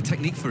the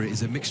technique for it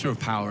is a mixture of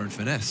power and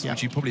finesse,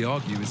 which you'd probably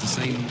argue is the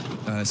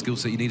same skill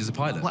set you need as a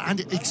pilot. Well,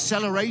 and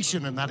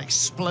acceleration and that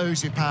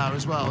explosive power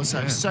as well.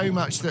 So, so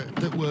much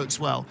that works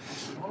well.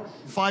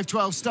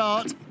 5:12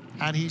 start,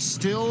 and he's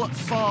still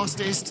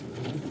fastest.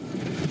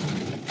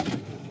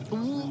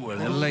 Ooh, a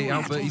little late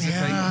out, but he's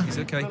okay. He's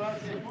okay.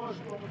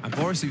 And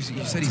Boris, you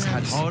said he's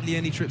had hardly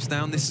any trips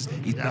down. He's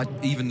had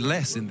even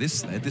less in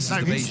this sled. This is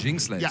the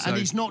Beijing sled. Yeah, so. And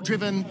he's not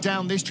driven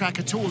down this track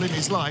at all in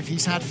his life.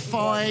 He's had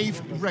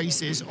 5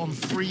 races on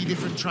 3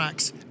 different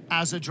tracks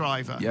as a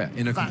driver. Yeah,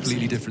 in a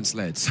completely different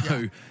sled.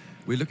 So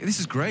this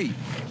is great.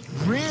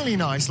 Really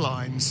nice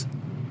lines.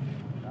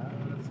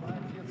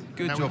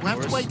 Good job, we'll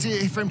have to wait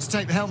for him to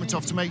take the helmet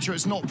off to make sure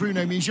it's not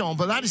Bruno Mijon,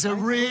 but that is a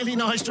really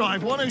nice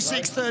drive.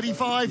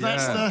 106.35,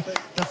 that's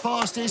the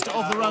fastest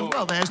of the run.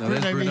 Well, there's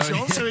Bruno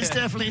Mijon, so it's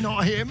definitely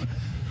not him.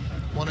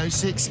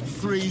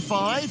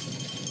 106.35.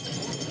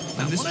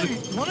 Now,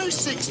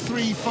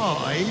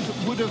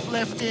 106.35 would have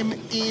left him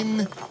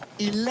in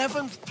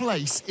 11th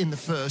place in the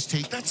first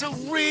heat. That's a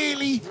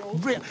really...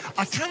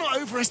 I cannot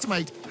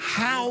overestimate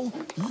how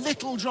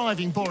little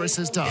driving Boris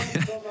has done.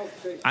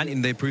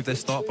 And they improved their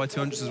start by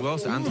 200s as well,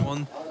 so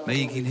Antoine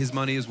making his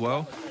money as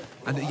well.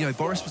 And, you know,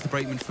 Boris was the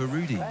brakeman for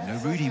Rudy. You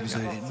know, Rudy was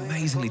an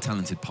amazingly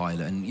talented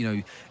pilot, and, you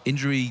know,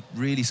 injury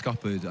really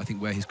scuppered, I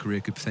think, where his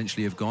career could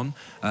potentially have gone.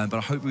 But I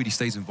hope Rudy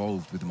stays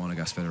involved with the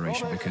Monogas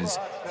Federation, because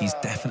he's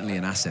definitely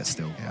an asset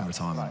still in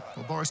retirement.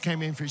 Well, Boris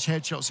came in for his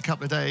headshots a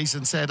couple of days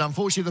and said,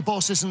 unfortunately, the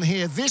boss isn't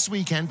here this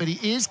weekend, but he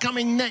is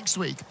coming next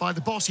week. By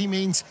the boss, he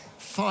means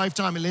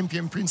 5-time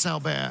Olympian Prince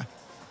Albert.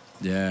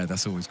 Yeah,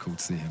 that's always cool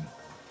to see him.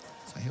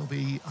 So he'll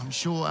be, I'm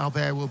sure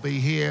Albert will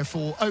be here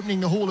for opening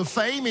the Hall of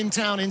Fame in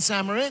town in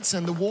St. Moritz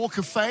and the Walk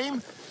of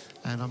Fame.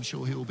 And I'm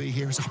sure he will be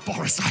here as a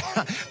Boris,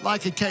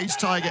 like a caged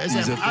tiger as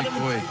ever.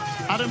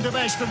 Adam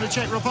Debesh from the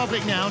Czech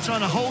Republic now trying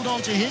to hold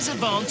on to his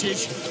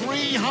advantage.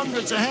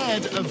 300s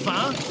ahead of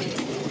Van.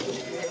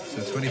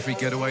 So 23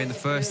 getaway in the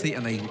first heat,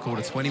 and they record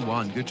a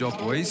 21. Good job,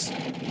 boys.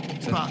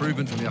 So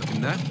improvement from Yakin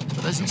there.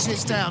 But as he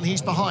sits down,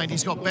 he's behind.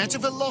 He's got better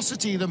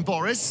velocity than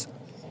Boris.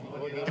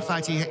 In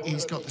fact,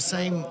 he's got the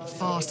same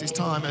fastest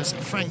time as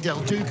Frank Del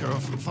Duca, or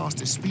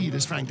fastest speed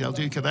as Frank Del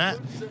Duca there,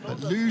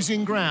 but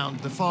losing ground,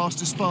 the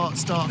fastest start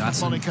for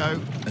Monaco.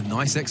 A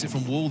nice exit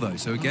from wall, though.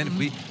 So again, if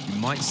we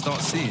might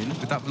start seeing,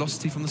 with that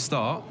velocity from the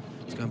start,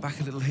 he's going back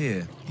a little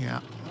here.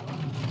 Yeah.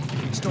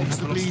 He stops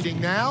the bleeding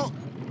now,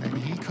 and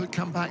he could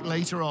come back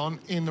later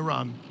on in the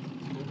run.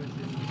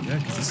 Yeah,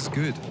 because this is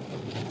good.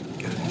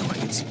 Good.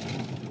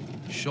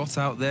 Shot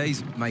out there. He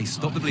may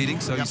stop the bleeding,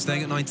 so he's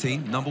staying at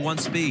 19. #1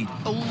 speed.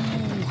 Oh,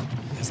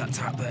 there's that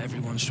tap that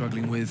everyone's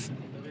struggling with.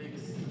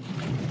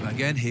 But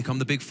again, here come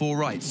the big 4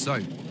 rights. So,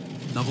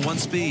 #1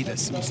 speed.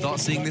 Let's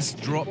start seeing this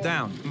drop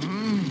down.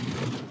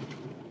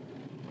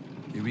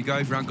 Here we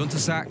go, around Gunter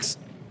Sachs.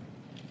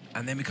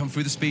 And then we come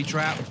through the speed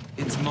trap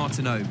into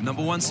Martineau.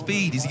 #1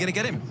 speed. Is he going to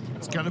get him?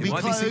 It's going to be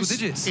close. Single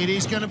digits. It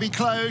is going to be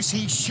close.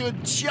 He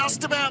should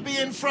just about be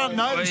in front.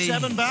 No,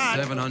 7 back.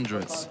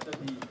 700s.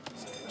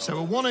 So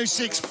a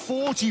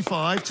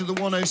 106.45 to the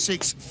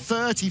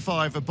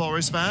 106.35 of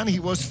Boris Van. He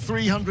was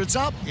 300s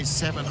up, is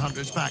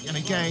 700s back. And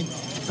again,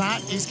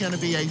 that is going to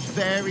be a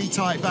very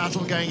tight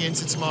battle going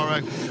into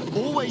tomorrow.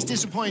 Always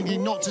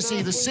disappointing not to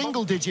see the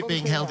single digit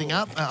being held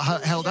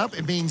up.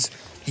 It means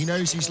he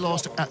knows he's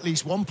lost at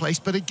least 1 place.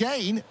 But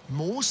again,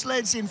 more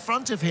sleds in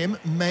front of him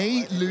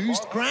may lose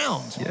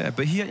ground. Yeah,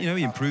 but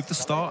he improved the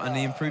start and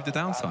he improved the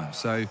downtime.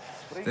 So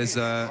there's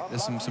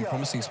some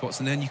promising spots.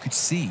 And then you could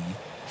see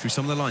through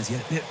some of the lines,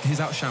 here's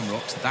out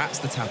Shamrocks. That's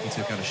the tap he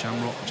took out of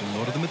Shamrock, which a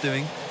lot of them are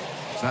doing.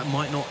 So that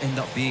might not end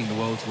up being the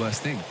world's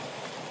worst thing.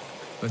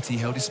 But he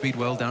held his speed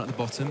well down at the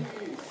bottom.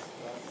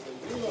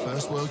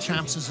 First world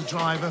champs as a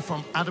driver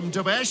from Adam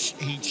Debesh.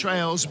 He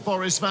trails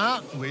Boris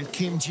Van with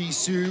Kim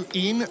Ji-soo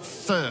in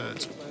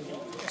 3rd.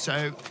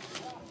 So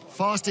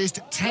fastest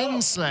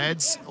 10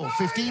 sleds, or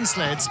 15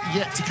 sleds,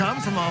 yet to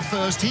come from our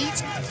first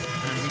heat.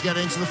 And we get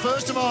into the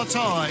first of our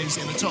ties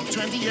in the top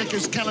 20.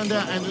 Jekos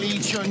Calendar and Lee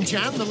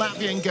Chun-jan. The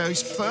Latvian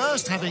goes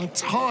first, having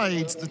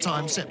tied the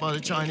time set by the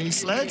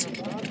Chinese sled.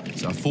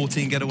 So a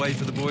 14 getaway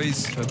for the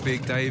boys, for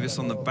Big Davis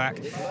on the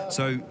back.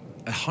 So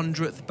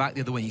 100th back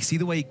the other way. You see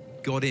the way he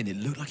got in, it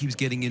looked like he was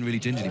getting in really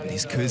gingerly, but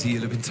it's because he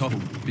had been told,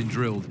 been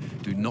drilled,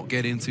 do not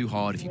get in too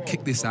hard. If you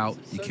kick this out,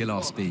 you kill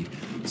our speed.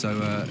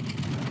 So a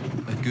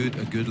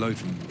good load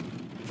from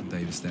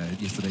Davis there,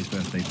 yesterday's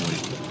birthday boy.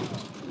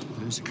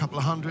 Lose a couple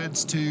of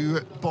hundreds to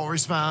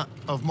Boris Van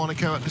of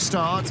Monaco at the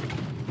start.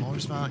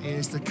 Boris Van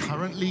is the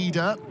current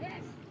leader.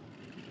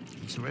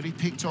 He's already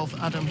picked off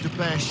Adam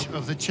Debesh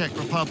of the Czech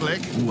Republic.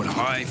 Ooh, and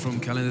high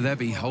from Calendar there,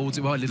 but he holds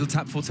it well. A little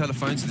tap for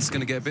telephone, so this is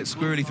going to get a bit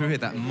squirrely through here.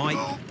 That might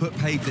put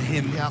paid to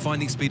him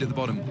finding speed at the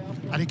bottom.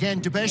 And again,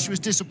 Debesh was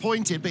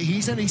disappointed, but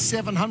he's only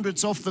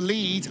 700ths off the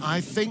lead.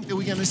 I think that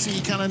we're going to see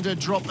Calendar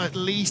drop at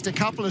least a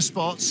couple of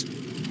spots.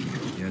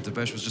 Yeah,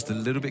 Debesh was just a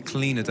little bit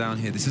cleaner down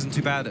here. This isn't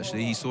too bad,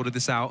 actually. He sorted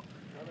this out.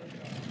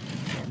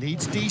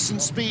 Needs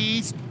decent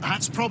speed.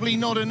 That's probably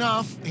not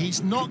enough.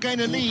 He's not going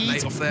to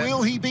lead.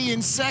 Will he be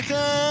in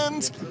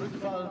second?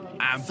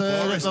 And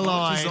third Boris at the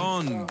line. is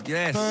on.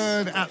 Yes.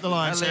 Third at the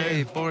line.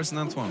 Allez, Boris and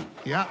Antoine.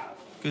 Yeah.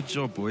 Good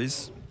job,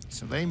 boys.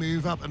 So they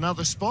move up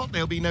another spot.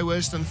 They'll be no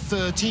worse than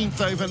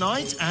 13th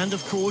overnight. And,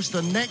 of course,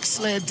 the next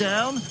sled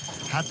down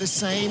had the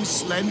same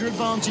slender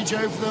advantage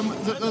over them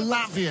that the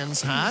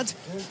Latvians had.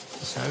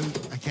 So,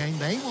 again,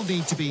 they will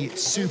need to be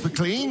super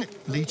clean,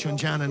 Lee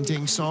Chun-jan and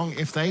Ding Song,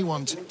 if they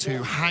want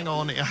to hang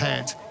on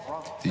ahead.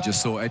 You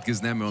just saw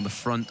Edgar's Nemmer on the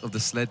front of the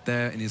sled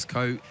there in his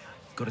coat.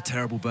 Got a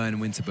terrible burn in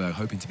Winterberg,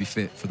 hoping to be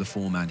fit for the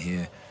four-man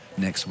here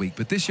next week.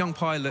 But this young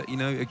pilot, you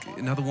know,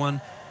 another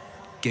one,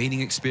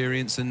 gaining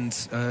experience, and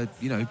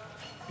you know,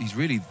 he's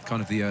really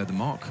kind of the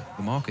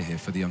marker here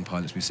for the young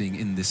pilots we're seeing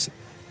in this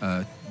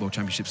World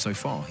Championship so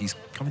far. He's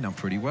coming down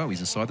pretty well. He's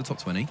inside the top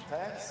 20.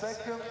 10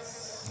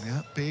 seconds.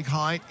 Yeah, big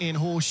height in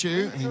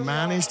Horseshoe, and he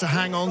managed to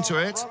hang on to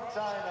it.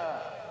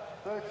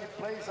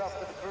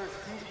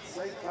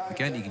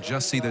 Again, you can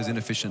just see those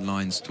inefficient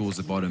lines towards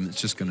the bottom. It's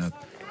just going to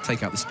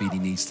take out the speed he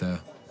needs to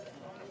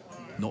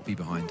not be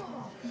behind.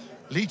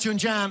 Lee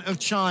Chun-jan of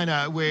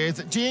China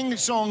with Ding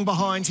Song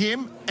behind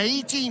him.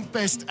 18th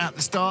best at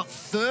the start,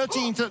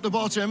 13th at the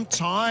bottom,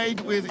 tied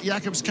with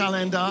Jakobs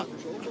Kalender.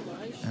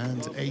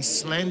 And a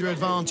slender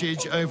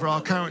advantage over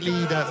our current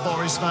leader,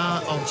 Boris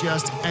Vahr, of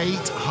just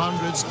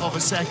 0.08 of a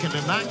second.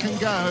 And that can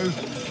go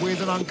with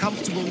an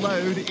uncomfortable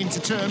load into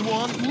turn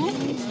one. Ooh.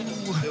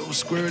 A little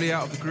squirrely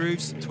out of the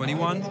grooves.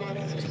 21,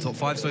 top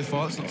 5 so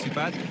far. It's not too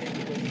bad.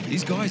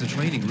 These guys are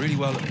training really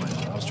well at the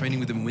moment. I was training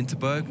with them in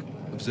Winterberg,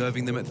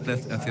 observing them at the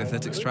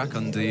athletics track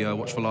under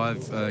Watchful Eye of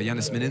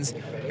Yanis Minins,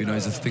 who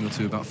knows a thing or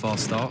two about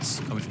fast starts,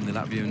 coming from the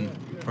Latvian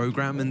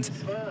program. And,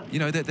 you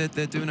know,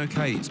 they're doing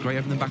okay. It's great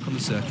having them back on the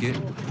circuit.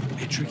 A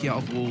bit tricky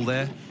out of wall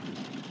there.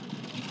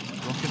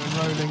 Rocking and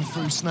rolling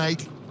through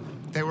Snake.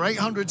 They were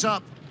 800s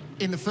up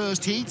in the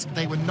first heat.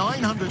 They were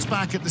 900s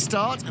back at the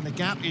start, and the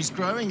gap is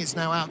growing. It's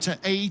now out to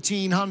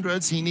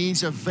 1800s. He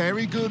needs a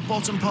very good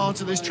bottom part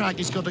of this track.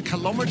 He's got a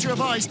kilometre of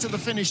ice to the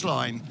finish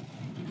line.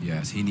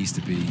 Yes, he needs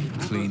to be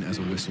clean as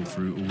a whistle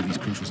through all these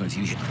crucial zones.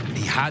 He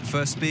had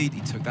first speed.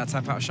 He took that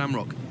tap out of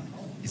Shamrock.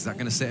 Is that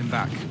going to set him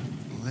back?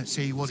 Let's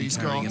see what he's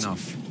carrying got.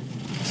 Enough.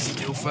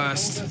 Still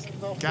first.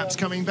 Gap's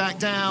coming back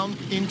down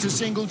into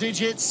single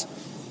digits.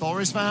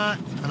 Boris Vahr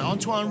and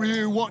Antoine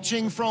Rieu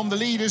watching from the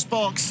leader's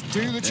box.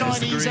 Do the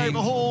Chinese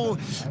overhaul?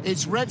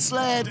 It's red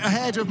sled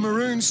ahead of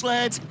maroon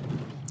sled.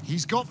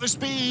 He's got the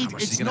speed.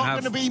 It's not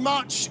going to be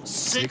much.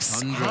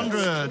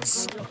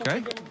 600s.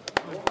 Okay.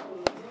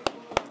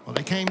 Well,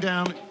 they came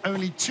down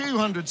only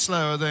 200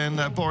 slower than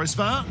Boris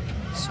Vahr.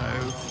 So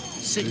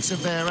 6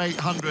 of their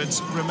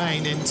 800s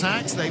remain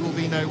intact. They will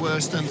be no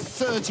worse than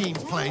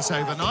 13th place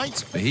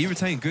overnight. But he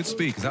retained good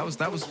speed, because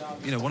that was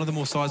you know, one of the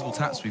more sizable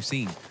taps we've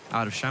seen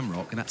out of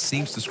Shamrock, and that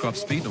seems to scrub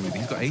speed on me.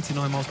 He's got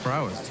 89 miles per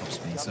hour as top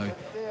speed, so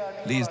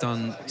Lee has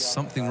done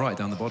something right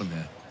down the bottom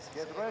here.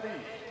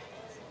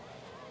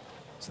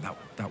 So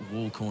that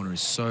wall corner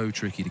is so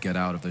tricky to get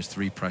out of, those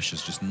 3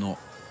 pressures just not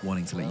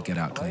wanting to let you get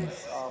out clean.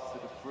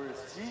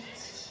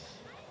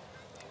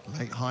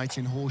 Late height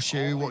in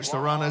Horseshoe. Watch the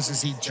runners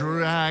as he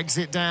drags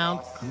it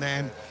down. And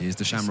then... here's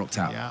the Shamrock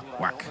tap. Yeah.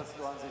 Whack.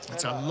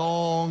 It's a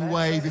long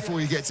way before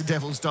you get to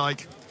Devil's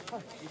Dyke.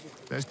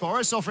 There's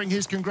Boris offering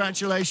his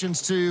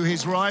congratulations to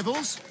his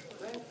rivals.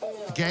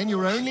 Again,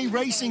 you're only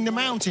racing the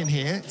mountain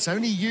here. It's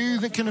only you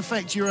that can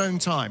affect your own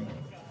time.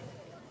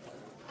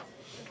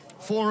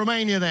 For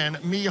Romania then,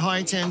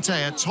 Mihai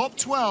Tentea, top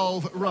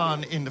 12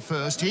 run in the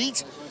first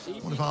heat.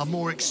 One of our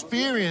more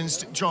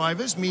experienced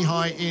drivers,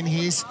 Mihai in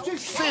his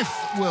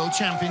 5th World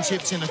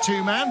Championships in a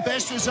 2-man.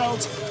 Best result,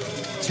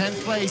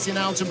 10th place in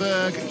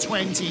Altenburg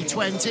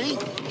 2020.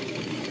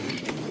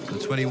 So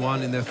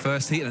 21 in their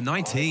first heat and a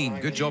 19.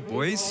 Good job,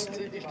 boys.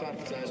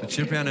 So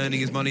Ciprian earning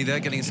his money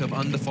there, getting himself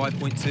under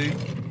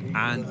 5.2.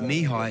 And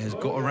Mihai has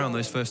got around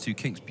those first 2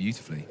 kinks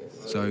beautifully.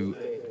 So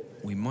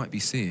we might be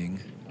seeing...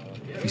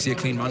 if we see a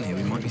clean run here,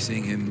 we might be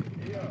seeing him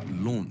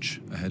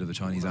launch ahead of the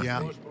Chinese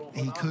athlete.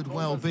 Yeah, he could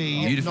well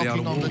be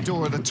knocking on the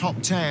door of the top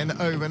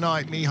 10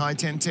 overnight, Mihai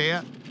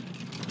Tentea.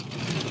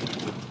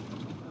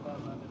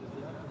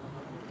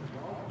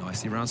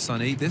 Nicely around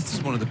Sunny. This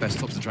is one of the best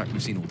tops of the track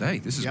we've seen all day.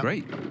 This is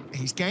great.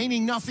 He's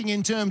gaining nothing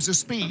in terms of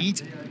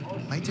speed.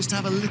 May just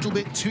have a little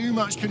bit too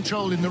much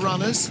control in the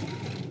runners.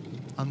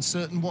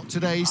 Uncertain what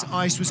today's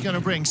ice was going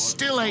to bring.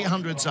 Still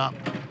 800s up.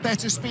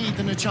 Better speed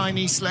than a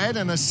Chinese sled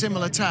and a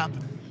similar tap.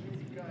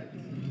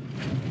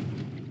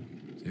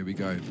 Here we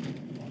go.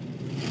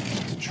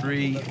 It's a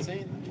tree,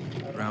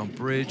 round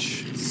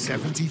bridge.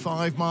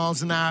 75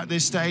 miles an hour at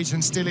this stage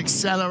and still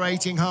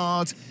accelerating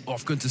hard.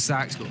 Off Gunter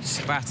Sachs, got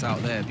spat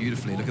out there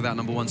beautifully. Look at that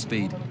 #1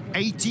 speed.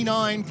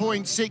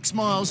 89.6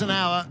 miles an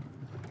hour.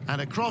 And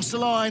across the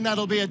line,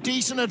 that'll be a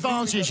decent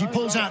advantage. He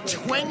pulls out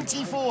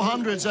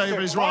 2400s over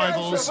his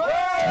rivals.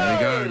 There we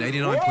go,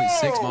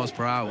 89.6 miles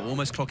per hour,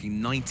 almost clocking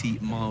 90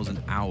 miles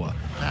an hour.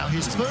 Now,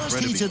 his first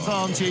heat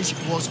advantage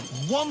was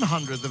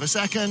 100th of a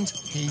second.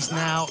 He's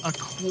now a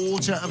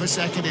quarter of a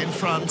second in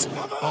front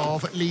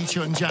of Lee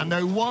Chun-jan.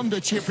 No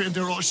wonder Cyprian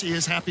de Rossi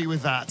is happy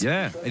with that.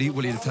 Yeah, and he'd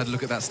had a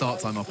look at that start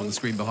time up on the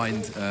screen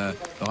behind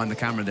the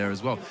camera there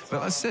as well. But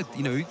as I said,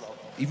 you know,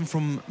 even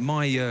from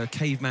my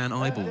caveman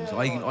eyeballs,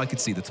 I could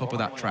see the top of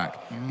that track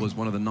was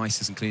one of the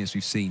nicest and cleanest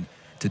we've seen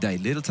today.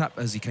 Little tap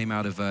as he came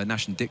out of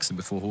Nash and Dixon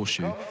before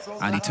Horseshoe,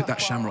 and he took that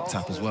Shamrock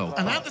tap as well.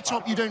 And at the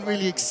top, you don't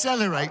really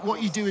accelerate.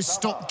 What you do is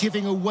stop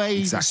giving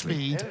away the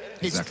speed.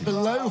 It's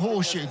below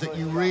Horseshoe that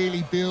you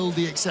really build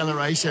the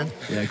acceleration.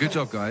 Yeah, good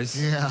job, guys.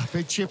 Yeah,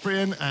 Big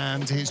Cyprian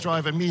and his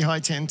driver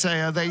Mihai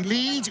Tentea, they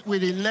lead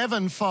with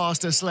 11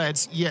 faster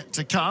sleds yet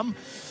to come.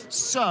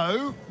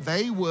 So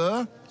they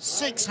were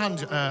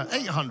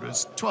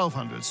 800s,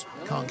 1200s,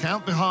 can't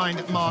count,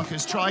 behind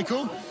Marcus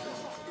Treichel.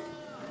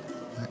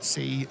 Let's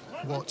see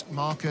what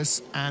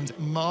Marcus and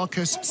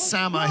Marcus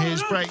Sammer,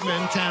 his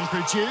brakeman, can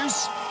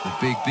produce. The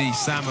big B,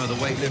 Sammer, the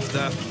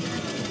weightlifter,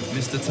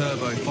 Mr.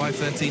 Turbo,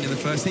 5:13 in the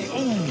first heat.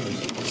 Oh,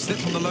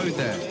 slipped on the load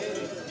there.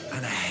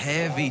 And a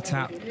heavy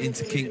tap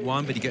into kink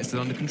 1, but he gets it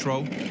under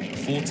control.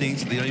 14,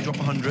 so they only drop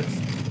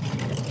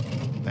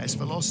 100th. Best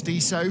velocity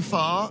so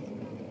far.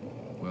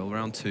 Well,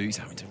 round 2, he's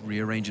having to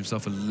rearrange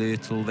himself a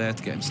little there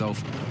to get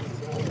himself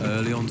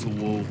early onto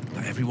wall.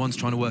 But everyone's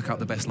trying to work out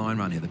the best line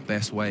around here, the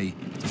best way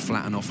to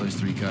flatten off those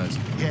 3 curves.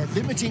 Yeah,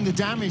 limiting the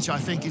damage, I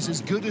think, is as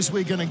good as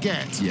we're going to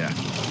get. Yeah.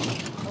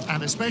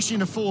 And especially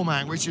in a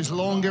 4-man, which is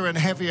longer and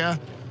heavier.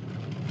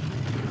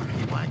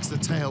 He wags the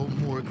tail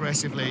more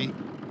aggressively,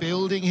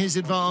 building his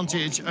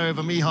advantage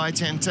over Mihai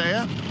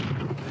Tentea.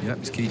 Yep,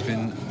 he's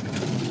keeping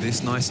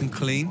this nice and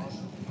clean.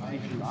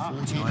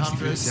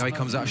 1400s. See how he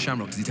comes out of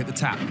Shamrock. Does he take the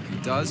tap? He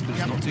does, but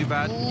it's not too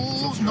bad.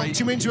 Ooh,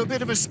 knocked him into a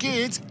bit of a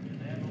skid.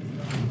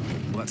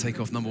 Will that take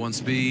off number 1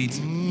 speed?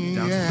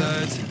 Down to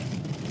 3rd.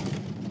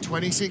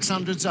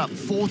 2600s up,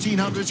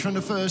 1400s from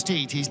the first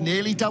heat. He's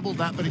nearly doubled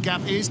that, but a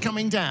gap is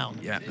coming down.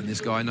 Yeah, and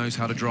this guy knows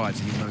how to drive,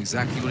 so he knows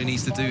exactly what he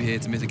needs to do here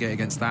to mitigate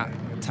against that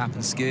tap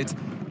and skid.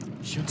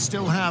 Should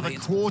still have a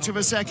quarter of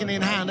a second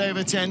in hand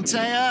over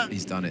Tentea.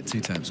 He's done it, 2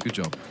 temps, good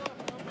job.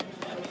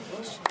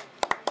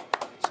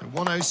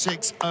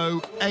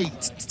 106.08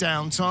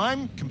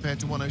 downtime compared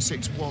to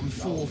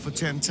 106.14 for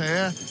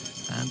Tentea.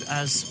 And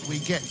as we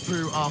get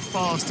through our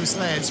faster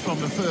sleds from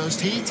the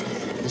first heat,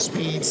 the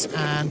speeds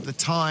and the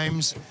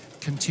times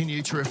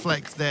continue to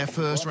reflect their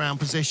first round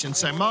position.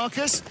 So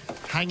Marcus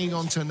hanging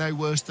on to no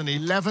worse than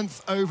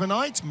 11th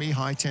overnight.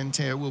 Mihai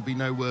Tentea will be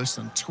no worse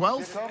than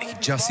 12th. You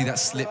can just see that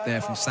slip there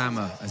from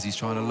Sammer as he's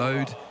trying to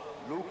load.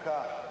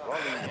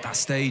 At that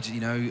stage, you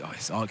know,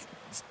 it's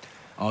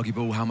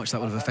arguable how much that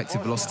would have affected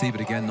velocity, but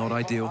again, not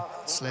ideal.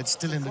 Sled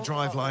still in the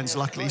drive lines,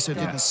 luckily, so it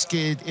didn't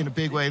skid in a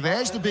big way.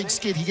 There's the big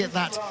skid. You get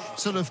that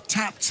sort of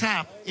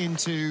tap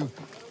into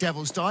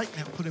Devil's Dyke.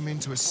 That put him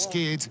into a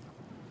skid.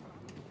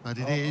 But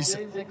it is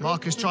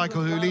Marcus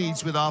Treichel who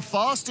leads with our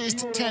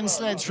fastest 10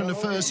 sleds from the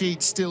first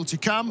heat still to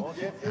come,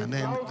 and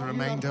then the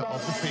remainder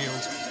of the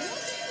field.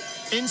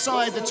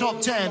 Inside the top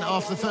 10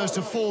 after the first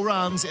of 4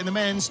 runs in the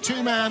men's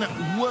 2-man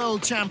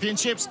World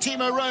Championships,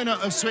 Timo Rona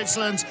of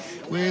Switzerland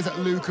with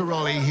Luca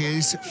Rolli.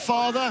 His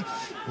father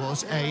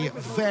was a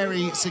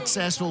very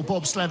successful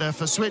bobsledder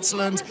for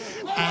Switzerland,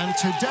 and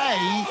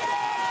today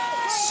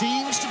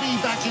seems to be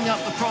backing up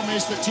the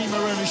promise that Timo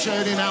Rona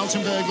showed in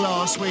Altenburg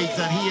last week,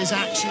 that he is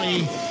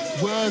actually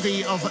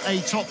worthy of a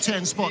top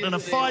 10 spot, and a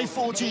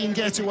 5:14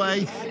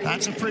 getaway.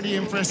 That's a pretty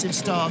impressive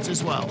start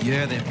as well.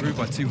 Yeah, they improved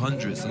by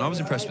 200s, and I was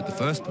impressed with the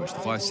first push, the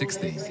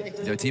 5:16.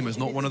 You know, Timo's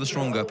not one of the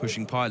stronger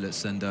pushing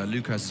pilots, and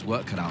Luca has his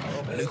work cut out.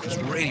 But Luca's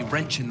really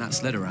wrenching that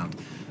sled around,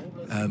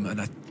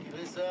 and I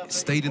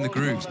stayed in the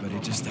grooves, but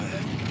it just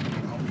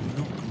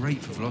not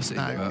great for velocity.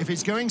 No, if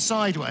it's going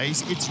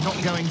sideways, it's not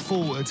going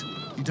forward.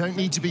 You don't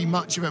need to be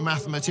much of a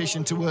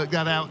mathematician to work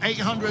that out.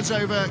 800s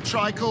over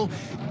Treichel,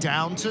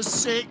 down to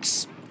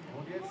 6.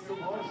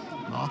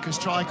 Marcus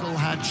Treichel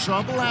had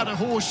trouble out of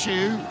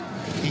Horseshoe.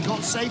 He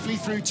got safely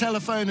through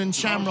Telephone and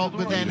Shamrock,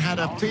 but then had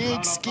a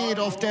big skid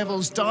off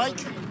Devil's Dyke.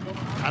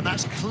 And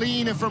that's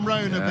cleaner from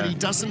Rona, but he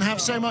doesn't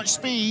have so much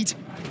speed.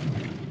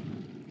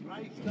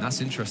 That's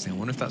interesting. I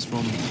wonder if that's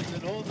from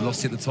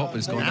velocity at the top, but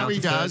it's gone down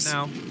to 3rd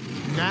now.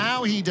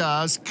 Now he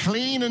does.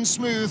 Clean and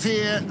smooth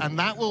here, and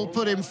that will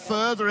put him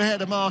further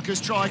ahead of Marcus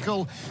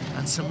Treichel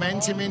and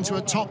cement him into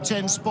a top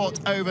 10 spot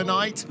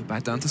overnight.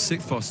 Back down to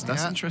 6th, Foss.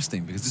 That's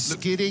interesting, because this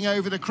looks... Skidding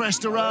over the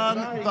crest of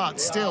run, but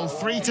still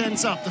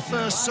 3/10 up. The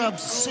first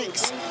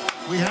sub-6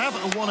 we have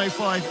at a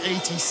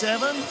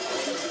 105.87.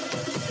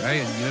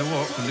 Okay, and you know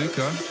what? For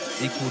Luca,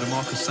 equaled a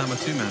Marcus Sammer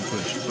 2-man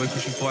push. Both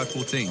pushing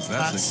 5:14, so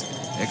that's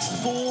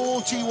excellent.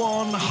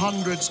 41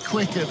 hundredths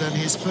quicker than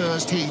his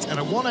first heat, and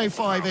a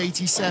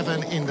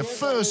 105.87 in the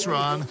first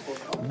run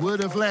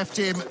would have left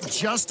him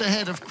just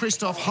ahead of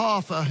Christoph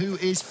Harfer, who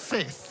is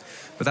 5th.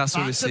 But that's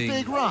what we're seeing.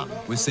 That's a big run.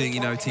 We're seeing, you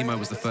know, Timo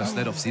was the first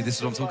sled off. See, this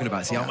is what I'm talking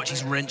about. See how much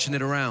he's wrenching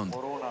it around.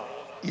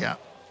 Yeah.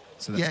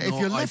 So that's if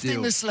you're lifting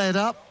ideal. the sled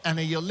up and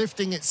you're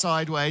lifting it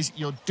sideways,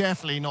 you're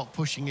definitely not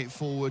pushing it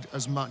forward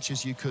as much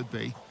as you could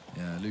be.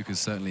 Yeah,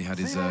 Lucas certainly had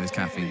his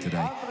caffeine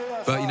today.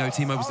 But, you know,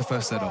 Timo was the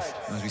first sled off.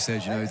 As we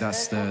said, you know,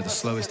 that's the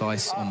slowest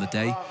ice on the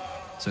day.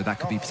 So that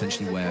could be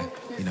potentially where,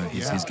 you know,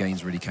 his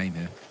gains really came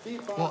here.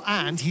 Well,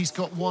 and he's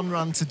got one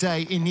run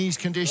today in these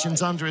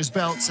conditions under his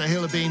belt, so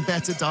he'll have been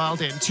better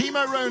dialed in.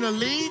 Timo Röner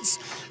leads.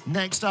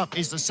 Next up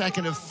is the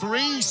second of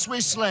 3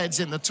 Swiss sleds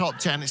in the top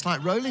 10. It's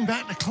like rolling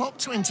back the clock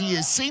 20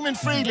 years. Seaman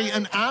Friedli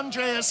and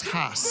Andreas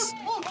Haas.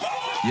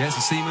 Yeah, so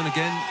Seaman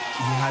again,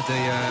 he had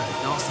a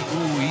nasty,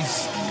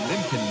 he's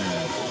limping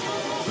there.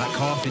 That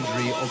calf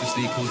injury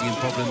obviously causing him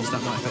problems.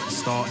 That might affect the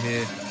start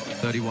here.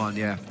 31,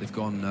 yeah, they've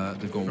gone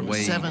From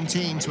way.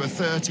 17 to a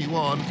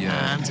 31,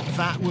 yeah. And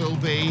that will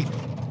be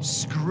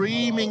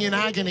screaming in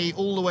agony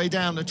all the way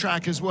down the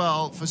track as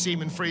well for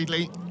Seaman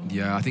Friedli.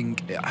 Yeah, I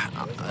think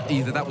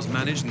either that was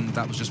managed and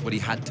that was just what he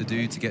had to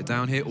do to get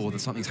down here, or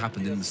that something's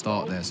happened in the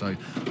start there. So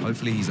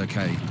hopefully he's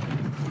okay.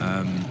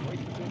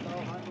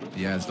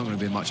 Yeah, there's not going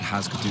to be much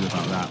Haz could do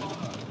about that.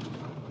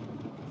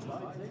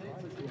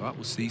 But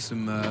we'll see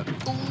some.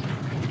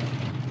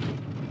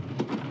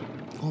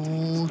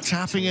 Oh,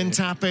 tapping and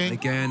tapping.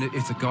 Again,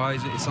 if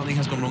something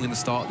has gone wrong in the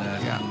start there,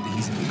 and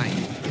he's in pain.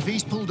 If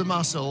he's pulled a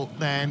muscle,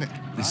 then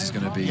this is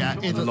going to be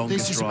the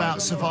longest this is drive.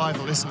 about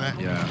survival, isn't it?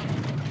 Yeah.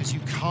 Because you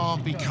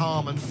can't be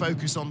calm and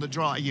focus on the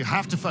drive. You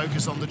have to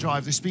focus on the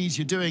drive, the speeds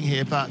you're doing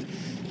here, but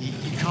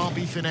you can't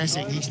be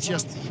finessing. He's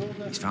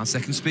found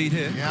second speed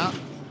here. Yeah.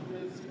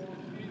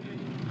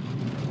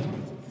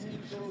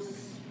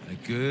 A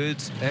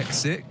good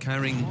exit,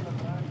 carrying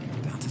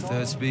down to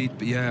third speed.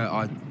 But yeah,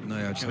 I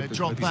just hope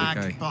drop back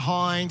okay.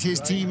 behind his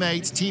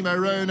teammate Timo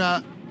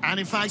Röner, and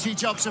in fact he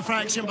drops a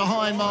fraction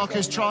behind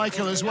Marcus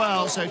Treichel as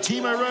well. So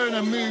Timo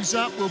Röner moves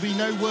up, will be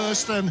no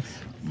worse than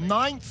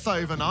 9th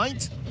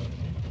overnight.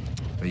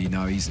 But you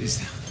know, his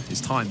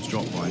time's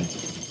dropped by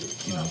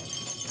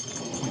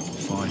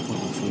 0.5,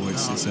 0.4.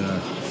 It's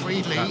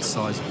Friedli that's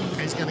sizable.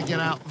 is going to get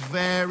out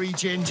very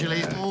gingerly.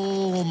 Yeah.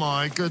 Oh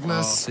my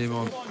goodness!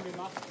 Simon,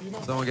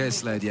 someone get a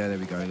sled. Yeah, there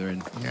we go. They're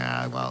in.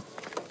 Yeah, well.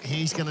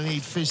 He's going to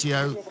need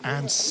physio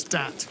and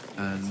stat.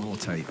 And more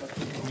tape.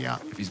 Yeah.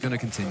 If he's going to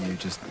continue,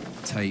 just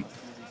tape.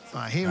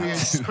 Here he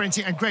is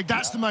sprinting. And Greg,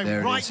 that's the moment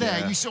there there.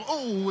 Yeah. You saw,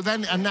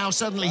 and now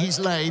suddenly he's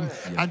lame.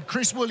 Yeah. And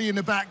Chris Woolley in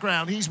the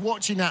background, he's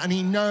watching that and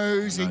he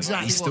knows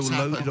exactly what's happened. He's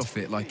still loaded off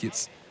it like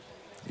it's,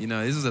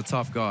 this is a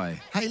tough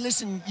guy. Hey,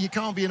 listen, you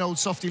can't be an old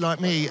softy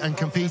like me and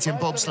compete in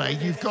bobsleigh.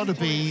 You've got to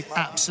be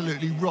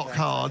absolutely rock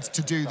hard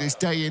to do this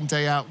day in,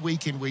 day out,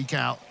 week in, week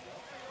out.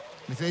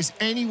 If there's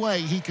any way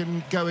he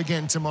can go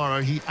again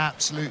tomorrow, he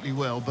absolutely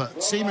will.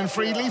 But Seaman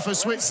Friedli for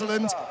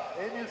Switzerland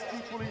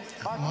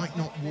might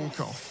not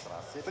walk off.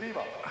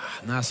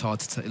 And that's hard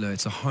to tell.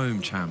 It's a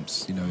home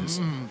champs, It's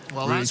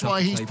well, really that's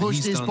why he's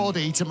pushed his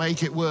body to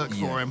make it work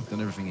for him.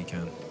 Done everything he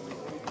can.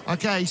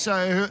 Okay,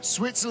 so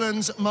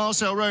Switzerland's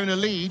Marcel Röner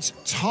leads,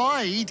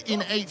 tied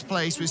in 8th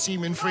place with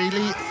Seaman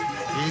Friedli,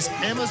 is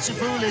Emil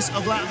Tsipoulis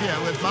of Latvia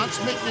with Mats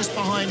Miknes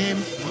behind him,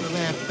 one of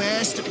their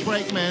best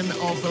brakemen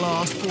of the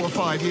last 4 or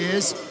 5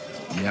 years.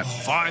 Yep,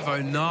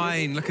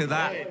 5:09, look at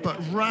that. But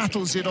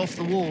rattles it off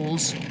the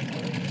walls.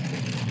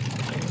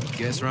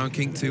 Gets around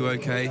King 2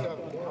 okay.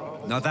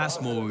 Now that's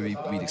more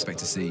we'd expect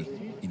to see,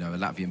 a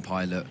Latvian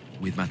pilot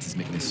with Mats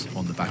Miknes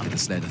on the back of the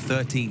sled, a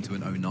 13 to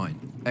an 09.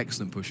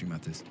 Excellent pushing,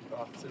 Mats.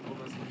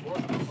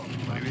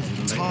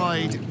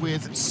 Tied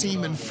with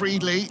Seaman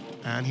Friedli,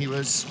 and he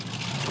was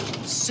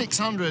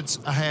 600s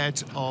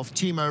ahead of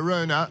Timo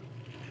Röner.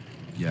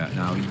 Yeah,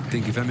 now you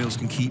think if Emils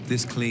can keep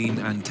this clean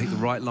and take the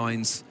right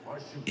lines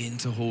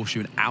into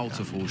Horseshoe and out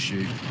of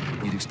Horseshoe,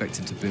 you'd expect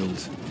him to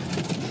build.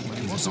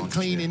 He wasn't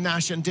clean in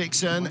Nash and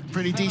Dixon,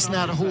 pretty decent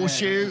out of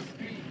Horseshoe.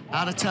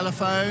 Out of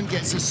Telephone,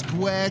 gets a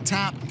square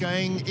tap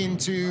going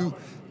into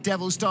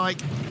Devil's Dyke,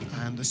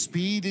 and the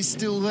speed is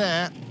still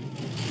there.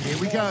 Here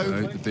we go.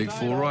 So the big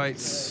 4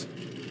 rights.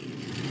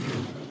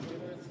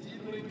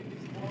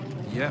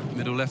 Yep,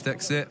 middle left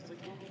exit.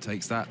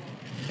 Takes that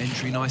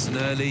entry nice and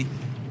early.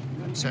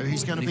 So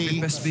he's going to be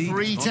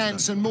 3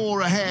 tenths and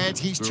more ahead.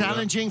 He's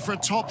challenging for a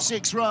top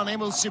 6 run.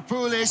 Emil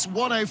Tsipoulis,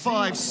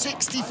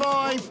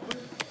 105.65.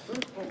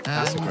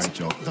 That's a great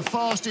job. The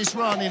fastest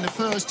run in the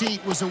first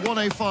heat was a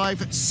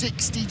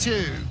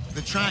 105.62.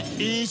 The track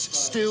is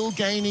still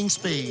gaining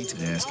speed.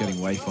 Yeah, it's getting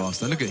way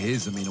faster. Look at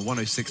his, a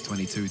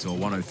 106.22 to a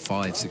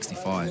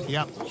 105.65.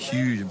 Yep.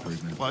 Huge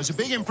improvement. Well, it's a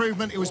big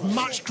improvement. It was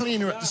much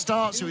cleaner at the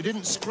start, so he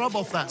didn't scrub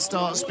off that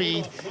start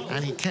speed,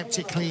 and he kept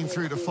it clean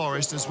through the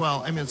forest as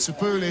well. Emil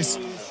Tsipoulis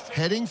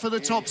heading for the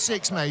top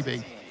 6,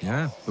 maybe.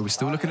 Yeah, but we're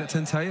still looking at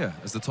Tenteia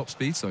as the top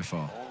speed so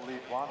far.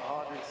 Only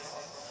 100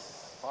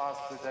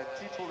 faster than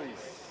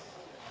Tsipoulis.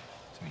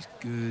 So he's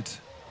good.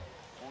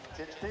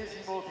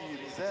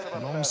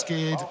 Long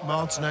skid,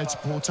 Martino to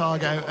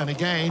Portago, and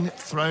again,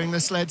 throwing the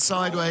sled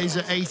sideways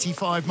at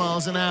 85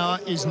 miles an hour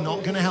is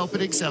not going to help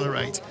it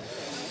accelerate.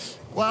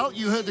 Well,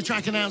 you heard the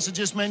track announcer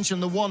just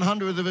mention the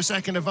 100th of a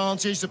second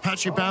advantage that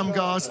Patrick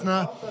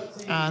Baumgartner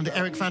and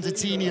Eric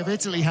Fantattini of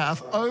Italy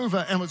have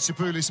over Emil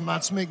Tsipoulis and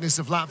Mats Miknes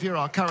of Latvia,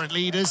 our current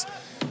leaders.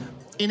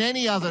 In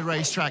any other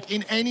racetrack,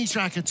 in any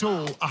track at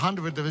all,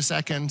 100th of a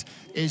second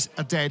is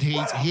a dead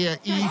heat. Here,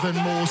 even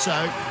more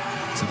so.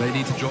 So they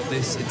need to drop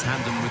this in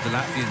tandem with the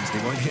Latvians.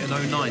 They won't hit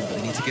an 09, but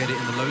they need to get it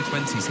in the low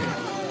 20s here.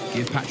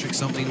 Give Patrick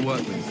something to work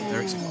with.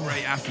 Eric's a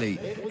great athlete.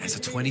 It's a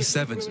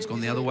 27, so it's gone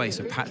the other way.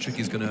 So Patrick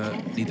is going to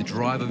need the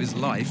drive of his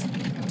life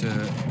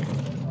to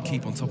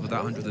keep on top of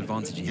that 100th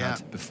advantage he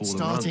had before the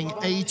run. Starting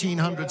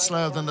 1,800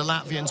 slower than the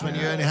Latvians when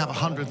you only have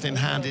 100th in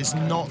hand is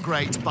not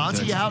great. But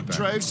he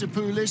outdrove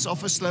Tsipoulis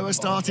off a slower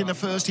start in the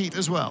first heat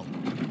as well. Down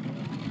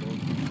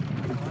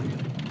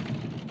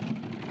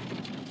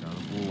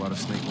the wall out of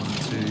Snake 1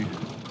 and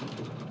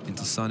 2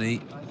 into Sunny.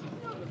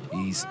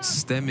 He's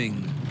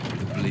stemming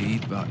the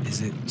bleed, but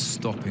is it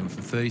stopping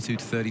from 32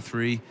 to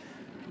 33?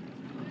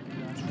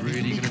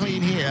 Really going to be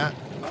clean here.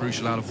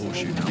 Crucial out of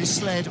Horseshoe now. This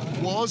sled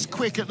was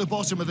quick at the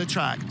bottom of the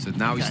track. So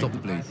now he's stopped the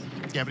bleed.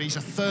 Yeah, but he's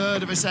a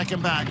third of a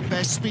second back.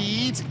 Best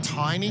speed,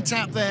 tiny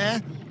tap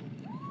there.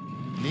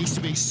 Needs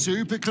to be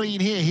super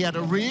clean here. He had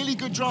a really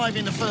good drive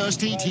in the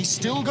first heat. He's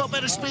still got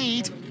better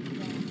speed.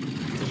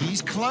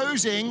 He's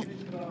closing.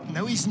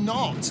 No, he's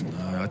not.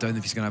 No, I don't know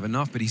if he's going to have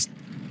enough, but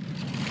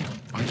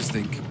I just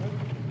think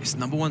it's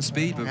 #1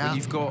 speed, but when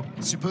you've got...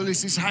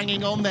 Tsipoulis is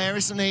hanging on there,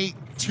 isn't he?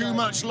 Too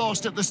much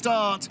lost at the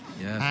start.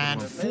 Yeah, and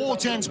 4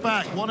 tenths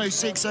back,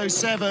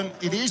 106.07.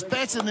 It is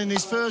better than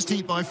his first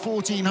heat by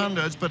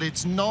 1,400, but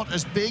it's not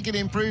as big an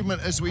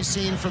improvement as we've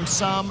seen from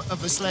some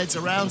of the sleds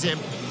around him.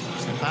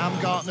 So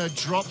Baumgartner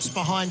drops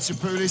behind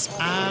Tsipoulis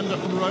and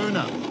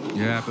Rona.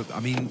 Yeah, but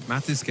I mean,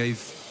 Mathis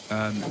gave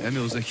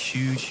Emil's a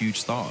huge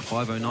start,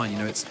 5.09. You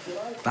know, it's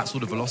that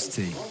sort of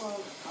velocity.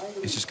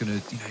 It's just going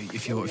to, you know,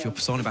 if you're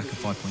Persona back at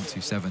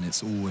 5.27,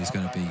 it's always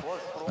going to be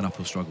an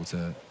uphill struggle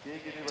to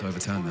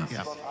overturn that.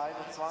 Yeah.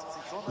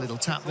 Little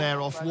tap there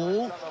off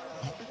wall.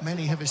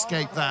 Many have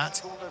escaped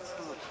that.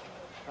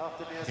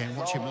 Again,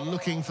 watch him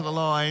looking for the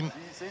line.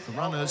 The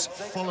runners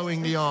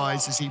following the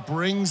eyes as he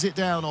brings it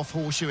down off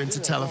Horseshoe into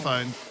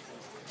Telephone.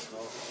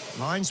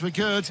 Lines were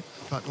good,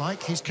 but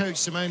like his coach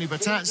Simone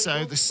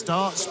Bertazzo, the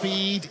start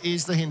speed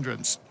is the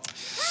hindrance.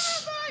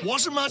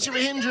 Wasn't much of a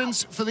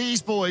hindrance for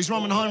these boys,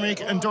 Roman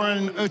Heinrich and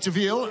Dorian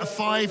Otteville, a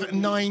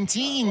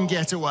 5.19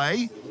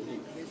 getaway.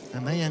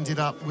 And they ended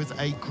up with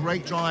a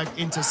great drive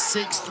into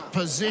 6th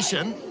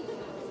position.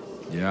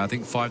 Yeah, I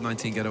think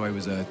 5.19 getaway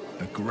was a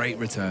great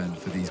return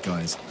for these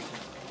guys.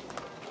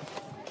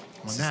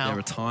 Well, now, they're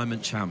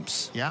retirement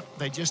champs. Yeah,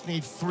 they just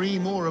need 3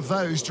 more of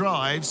those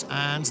drives,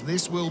 and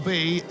this will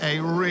be a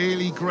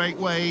really great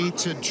way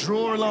to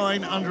draw a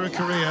line under a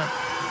career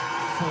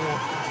for...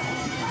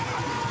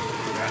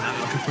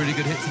 A pretty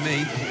good hit to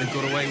me. They've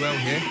got away well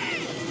here.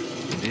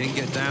 They didn't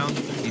get down,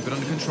 keep it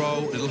under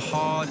control, a little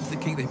hard into the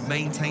kink. They've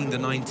maintained the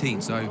 19,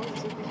 so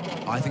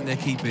I think they're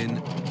keeping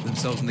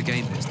themselves in the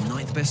game. It's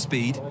 9th best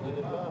speed.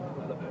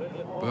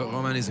 But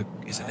Roman is an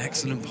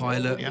excellent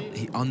pilot. Yep.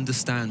 He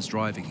understands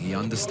driving, he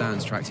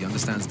understands tracks, he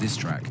understands this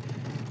track.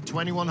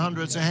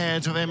 2100s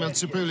ahead of Emil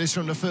Tsipoulis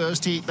from the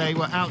first heat. They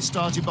were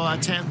outstarted by a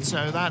 10th,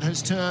 so that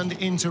has turned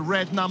into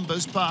red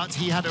numbers, but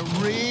he had a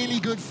really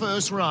good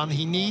first run.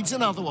 He needs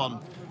another one.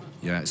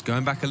 Yeah, it's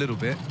going back a little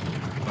bit,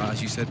 but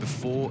as you said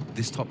before,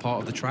 this top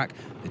part of the track,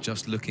 they're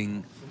just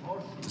looking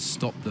to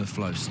stop the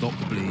flow, stop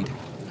the bleed.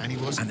 And he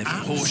was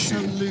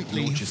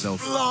absolutely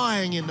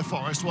flying in the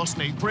forest,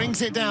 wasn't he?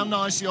 Brings it down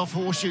nicely off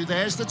Horseshoe.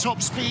 There's the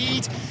top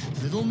speed.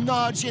 Little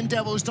nudge in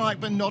Devil's Dyke,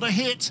 but not a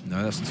hit.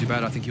 No, that's not too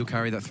bad. I think he'll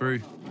carry that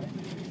through.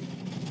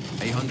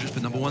 800 for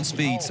 #1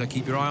 speed, so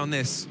keep your eye on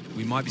this.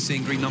 We might be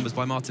seeing green numbers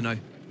by Martineau.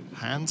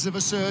 Hands of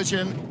a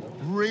surgeon.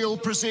 Real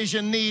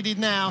precision needed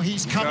now.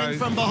 He's coming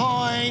from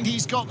behind.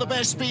 He's got the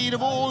best speed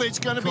of all. It's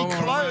going to be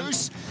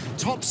close.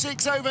 Top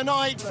 6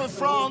 overnight for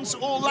France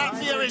or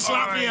Latvia. It's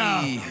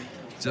Latvia.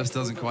 Just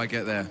doesn't quite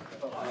get there.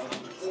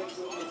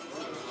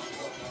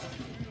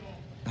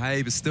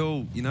 Hey, but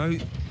still, you know,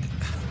 then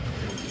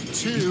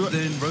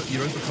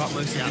Europa Cup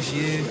most of this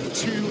year.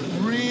 2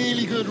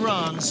 really good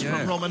runs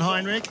from Roman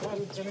Heinrich.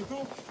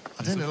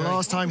 I don't know the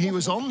last time he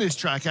was on this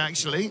track,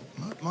 actually.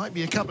 Might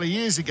be a couple of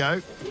years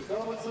ago.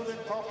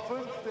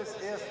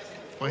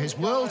 Well, his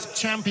World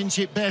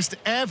Championship best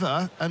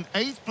ever, an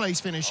 8th place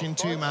finish in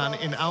 2-man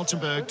in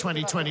Altenburg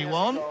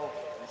 2021.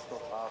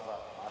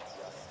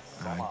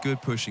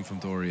 Good pushing from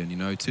Dorian, you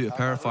know, a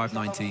pair of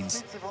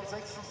 5.19s.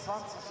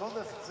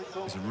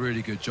 It's a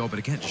really good job, but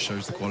again, it just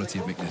shows the quality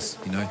of Miknes.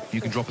 You know, if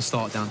you can drop a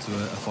start down to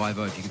a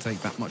 5.0, if you can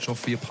take that much off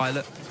for your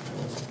pilot,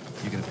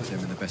 you're going to put them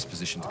in the best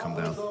position to come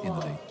down in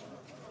the league.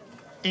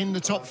 In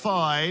the top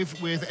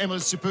 5, with Emil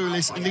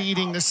Tsipoulis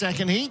leading the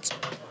second heat.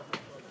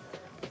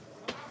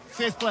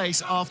 5th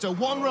place after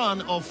 1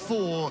 run of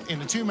 4 in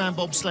the 2-man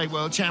bobsleigh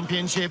World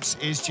Championships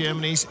is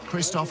Germany's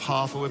Christoph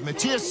Hafer, with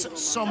Matthias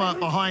Sommer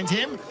behind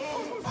him.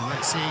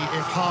 Let's see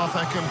if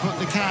Harfer can put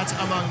the cat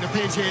among the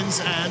pigeons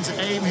and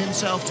aim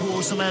himself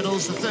towards the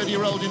medals. The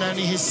 30-year-old in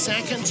only his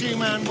second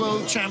two-man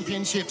World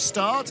Championship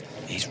start.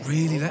 He's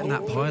really letting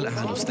that pilot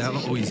handle stay out.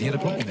 Oh, he had a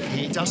problem with it.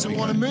 He doesn't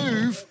want to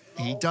move.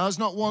 He does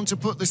not want to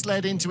put the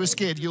sled into a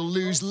skid. You'll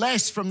lose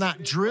less from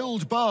that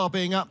drilled bar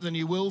being up than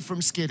you will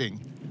from skidding.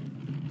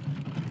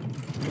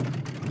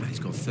 He's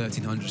got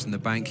 1300s in the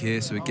bank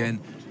here, so again,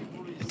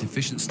 a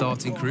deficient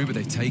starting crew, but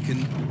they've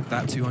taken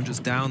that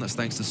 200s down. That's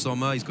thanks to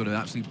Sommer. He's got an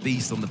absolute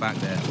beast on the back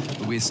there,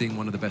 but we're seeing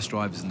one of the best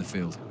drivers in the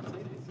field.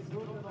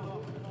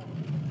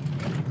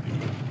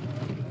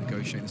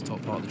 Negotiating this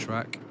top part of the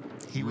track.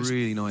 He was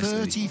really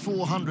nicely.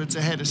 3400s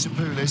ahead of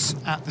Sapoulis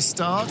at the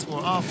start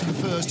or after the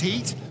first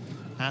heat.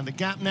 And the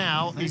gap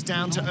now is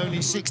down to only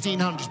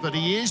 1600s, but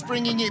he is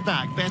bringing it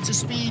back. Better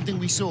speed than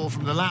we saw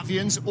from the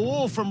Latvians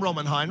or from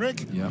Roman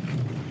Heinrich. Yep.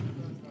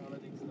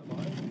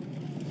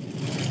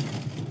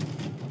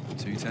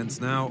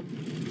 2/10 now.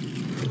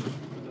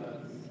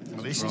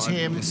 Well, this is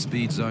him. The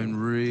speed zone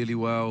really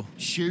well.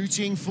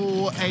 Shooting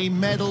for a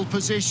medal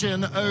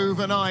position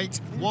overnight.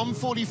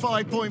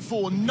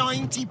 145.4,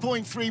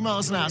 90.3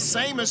 miles an hour.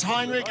 Same as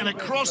Heinrich, and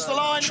across the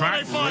line,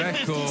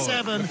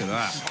 105.57. Look at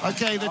that.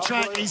 Okay, the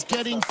track is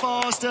getting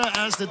faster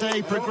as the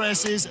day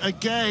progresses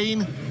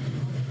again.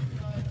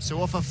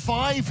 So off a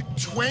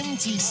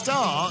 5:20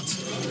 start,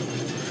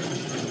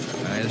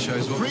 That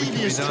shows what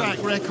previous track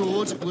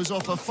record was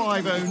off a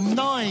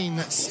 5:09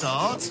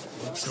 start.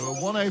 So a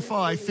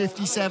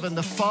 105.57,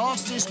 the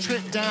fastest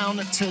trip down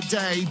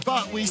today,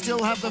 but we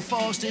still have the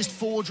fastest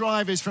 4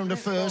 drivers from the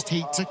first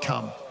heat to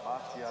come.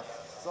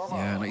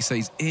 Yeah, like you say,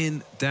 he's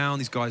in, down,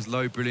 these guys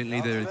low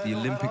brilliantly. They're the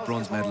Olympic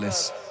bronze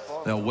medalists.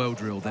 They're well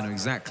drilled, they know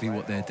exactly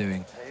what they're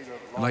doing.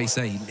 And like you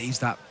say, he leaves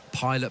that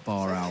pilot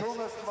bar out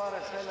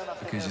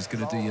because it's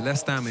going to do you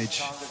less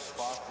damage.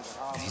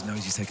 He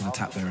knows he's taking a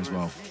tap there as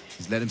well.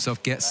 He's let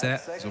himself get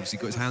set. He's obviously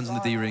got his hands on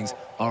the D-rings.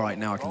 All right,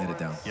 now I can let it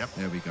down. Yep.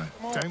 There we go.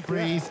 Don't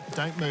breathe,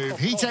 don't move.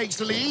 He takes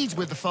the lead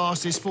with the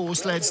fastest 4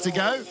 sleds to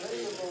go.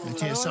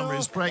 Matthias Sommer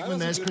is brakeman.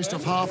 There's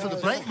Christoph Harfer. The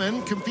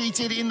brakeman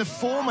competed in the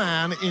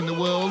 4-man in the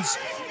Worlds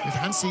with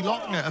Hansi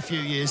Lochner a few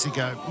years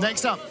ago.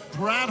 Next up,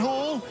 Brad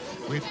Hall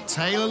with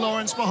Taylor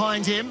Lawrence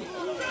behind him.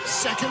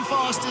 Second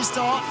fastest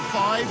start,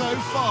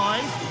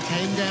 5:05.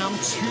 Came down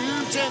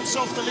 2/10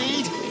 off the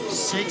lead.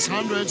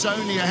 600s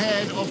only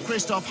ahead of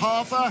Christoph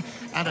Harfer,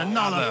 and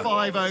another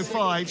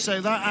 5:05.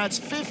 So that adds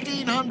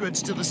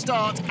 1500s to the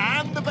start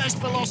and the best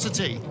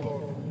velocity.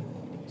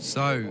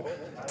 So,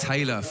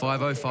 Taylor,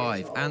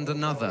 5:05, and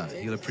another.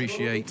 He'll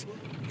appreciate,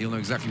 he'll know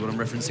exactly what I'm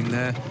referencing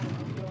there.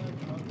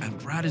 And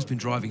Brad has been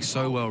driving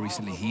so well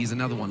recently. He's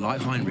another one,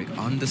 like Heinrich,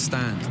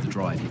 understands the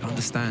drive. He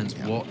understands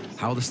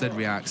how the sled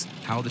reacts,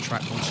 how the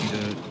track wants you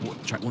to, what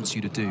the track wants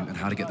you to do, and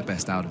how to get the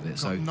best out of it.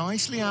 So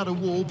nicely out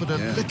of wall, but a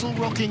little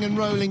rocking and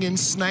rolling in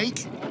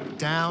Snake.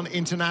 Down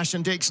into Nash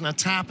and Dixon, a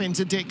tap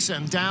into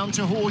Dixon, down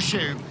to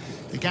Horseshoe.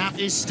 The gap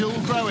is still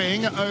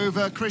growing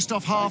over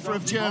Christoph Harfer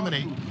of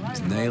Germany.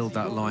 He's nailed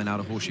that line out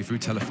of Horseshoe through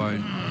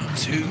telephone.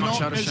 Too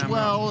much out of Shamrock. Not as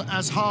well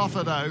as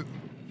Harfer, though.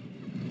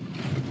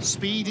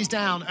 Speed is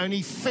down,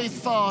 only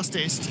 5th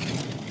fastest.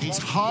 He's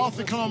half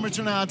a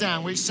kilometre an hour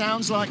down, which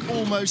sounds like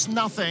almost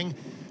nothing.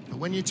 But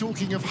when you're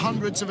talking of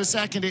hundreds of a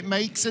second, it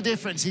makes a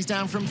difference. He's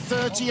down from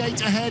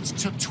 38 ahead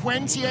to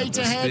 28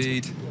 ahead.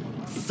 Speed.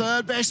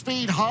 3rd best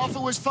speed. Harfer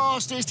was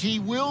fastest. He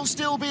will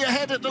still be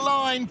ahead at the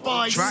line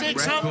by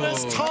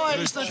 600s,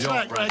 ties the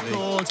track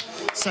record.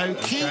 So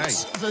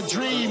keeps the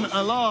dream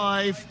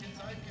alive.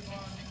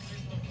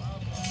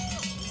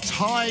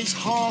 Ties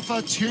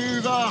Harfer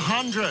to the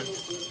 100.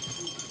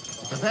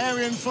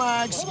 Bavarian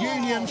flags,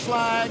 Union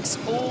flags,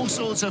 all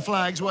sorts of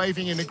flags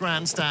waving in the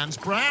grandstands.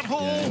 Brad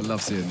Hall I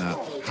love seeing that.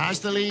 has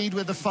the lead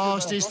with the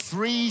fastest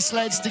 3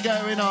 sleds to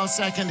go in our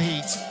second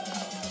heat.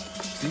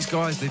 These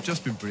guys, they've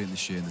just been brilliant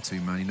this year in the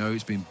 2-man. You know,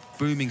 it's been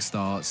booming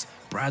starts.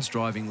 Brad's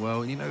driving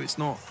well, and you know,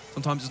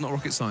 sometimes it's not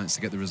rocket science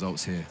to get the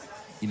results here.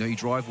 You know, you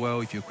drive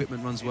well, if your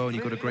equipment runs well and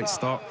you've got a great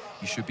start,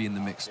 you should be in the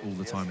mix all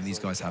the time, and these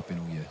guys have been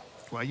all year.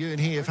 Well, you and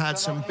he have had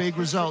some big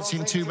results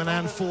in 2-man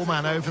and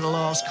 4-man over the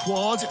last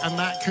quad, and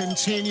that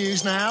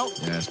continues now.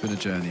 Yeah, it's been a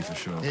journey for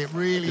sure. It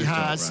really Good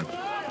has. job,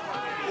 Brad.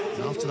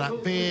 After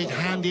that big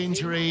hand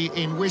injury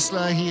in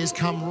Whistler, he has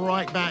come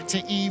right back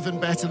to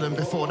even better than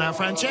before. Now,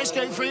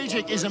 Francesco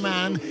Friedrich is a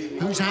man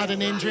who's had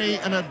an injury,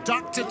 an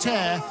adductor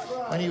tear,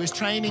 when he was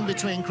training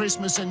between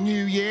Christmas and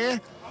New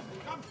Year.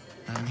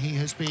 And he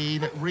has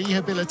been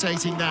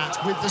rehabilitating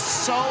that with the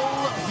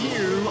sole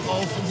view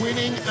of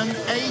winning an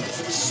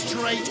 8th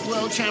straight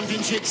World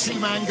Championship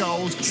 2-man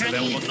gold. Can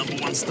he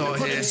 #1 start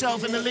put here.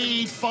 himself in the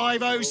lead?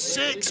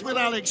 5:06 with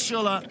Alex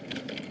Schuller.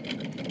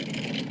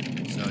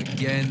 So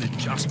again, they're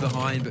just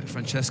behind, but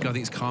Francesco, I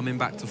think, is coming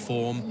back to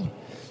form.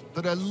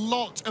 But a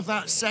lot of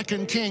that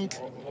second kink.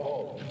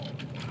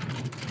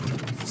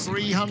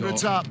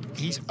 300s up.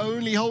 He's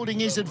only holding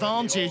his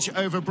advantage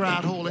over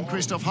Brad Hall and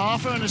Christoph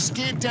Harfer, and a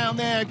skid down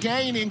there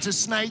again into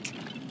Snake.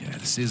 Yeah,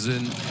 this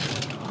isn't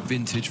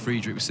vintage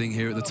Friedrich we're seeing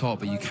here at the top,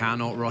 but you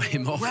cannot write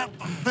him off. Well,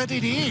 but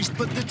it is.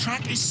 But the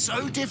track is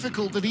so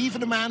difficult that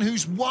even a man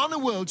who's won a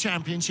world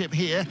championship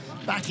here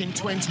back in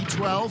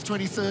 2012,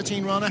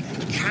 2013 runner,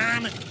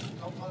 can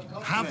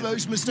have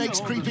those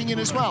mistakes creeping in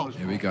as well.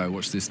 Here we go.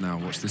 Watch this now.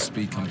 Watch this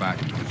speed come back.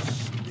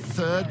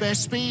 Third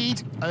best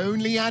speed,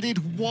 only added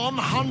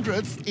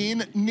 100th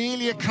in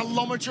nearly a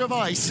kilometre of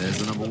ice. There's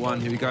the number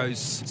one. Here he goes.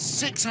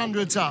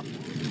 600s up.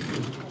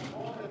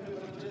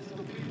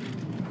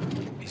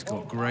 He's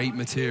got great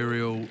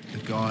material. The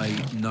guy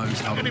knows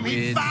how to win.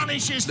 He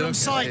vanishes from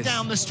sight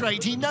down the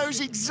straight. He knows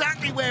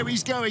exactly where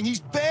he's going. He's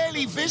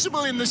barely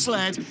visible in the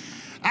sled.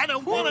 And a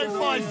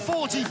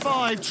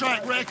 105.45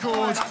 track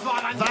record.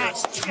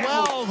 That's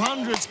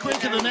 1200s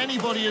quicker than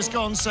anybody has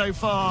gone so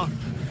far.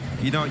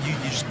 You know, you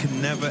just can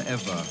never,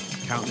 ever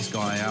count this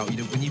guy out. You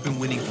know, when you've been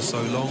winning for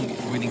so long,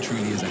 winning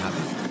truly is a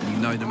habit. And you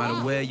know, no matter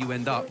where you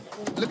end up.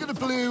 Look at the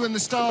blue and the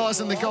stars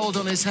and the gold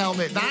on his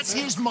helmet. That's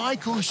his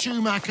Michael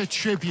Schumacher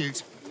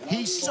tribute.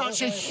 He's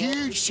such a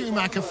huge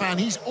Schumacher fan.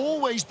 He's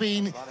always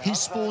been his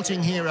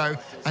sporting hero,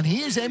 and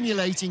he is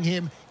emulating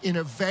him in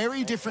a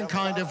very different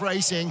kind of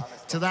racing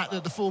to that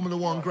the Formula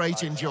One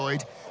great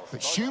enjoyed.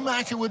 But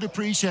Schumacher would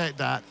appreciate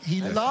that.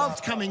 He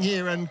loved coming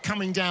here and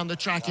coming down the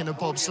track in a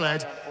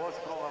bobsled.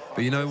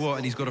 But you know what?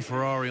 And he's got a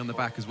Ferrari on the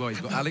back as well.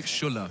 He's got Alex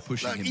Schuller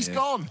pushing him. He's here.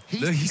 gone.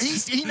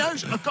 He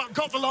knows. I've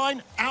got the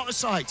line out of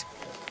sight,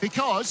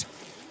 because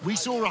we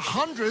saw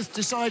 100th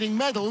deciding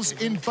medals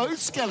in both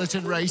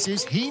skeleton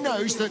races. He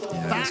knows that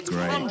that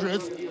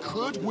 100th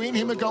could win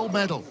him a gold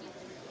medal.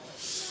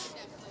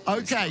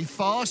 Okay,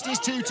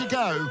 fastest two to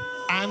go.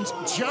 And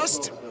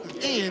just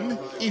in,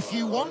 if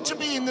you want to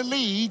be in the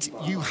lead,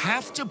 you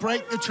have to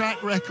break the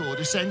track record,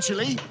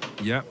 essentially.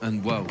 Yeah,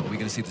 and well, are we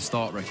going to see the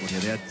start record here?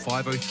 They had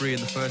 5:03 in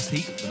the first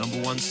heat, the number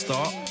one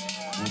start.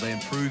 Will they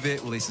improve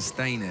it? Will they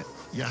sustain it?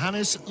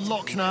 Johannes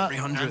Lochner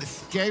and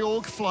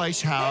Georg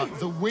Fleischhauer,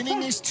 the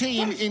winningest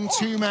team in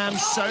two-man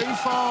so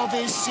far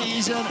this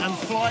season, and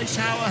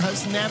Fleischhauer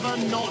has never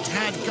not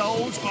had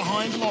gold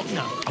behind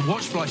Lochner. And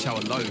watch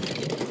Fleischhauer load.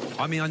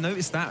 I mean, I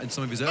noticed that in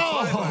some of his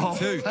earlier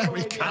too. There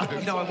we go.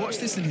 And, you know, I watched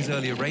this in his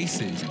earlier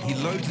races. He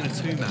loads in a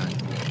two-man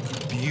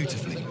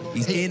beautifully.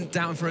 He's in,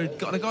 down for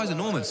the guy's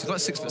enormous. He's like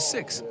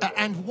 6'6".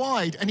 And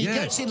wide, and he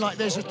gets in like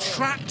there's a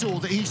trapdoor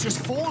that he's just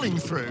falling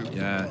through.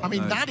 Yeah. I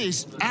mean, that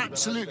is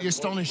absolutely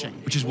astonishing.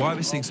 Which is why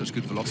we're seeing such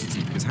good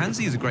velocity, because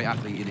Hansi is a great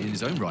athlete in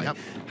his own right.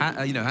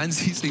 Yep. You know,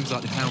 Hansi seems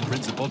like the crown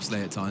prince of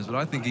bobsleigh at times, but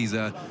I think he's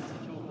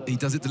he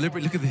does it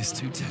deliberately. Look at this,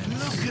 210.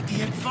 Look at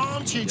the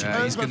advantage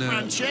over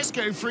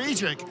Francesco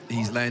Friedrich.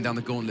 He's laying down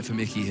the gauntlet for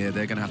Mickey here.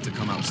 They're going to have to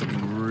come out with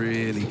something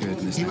really good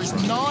in this. He was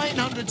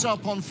 900s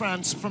up on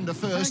France from the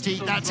first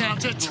heat. That's out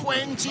to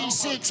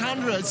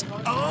 2600s.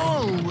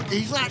 Oh,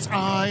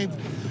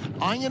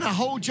 I'm going to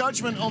hold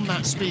judgment on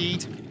that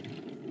speed.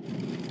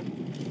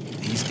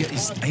 He's getting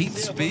his 8th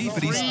speed,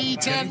 but he's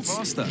getting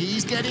faster.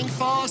 He's getting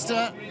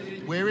faster.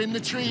 We're in the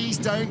trees.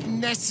 Don't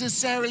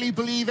necessarily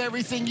believe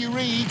everything you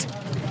read.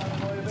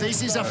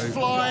 This is a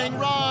flying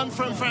run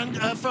from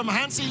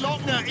Hansi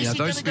Lochner. Is he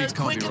going to go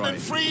quicker than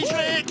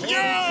Friedrich?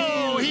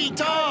 Yo, he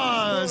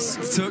does!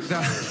 Took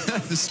that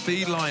the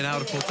speed line out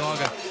of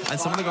Portaga. And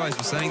some of the guys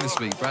were saying this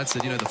week, Brad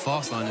said, you know, the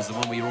fast line is the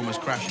one where you're almost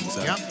crashing.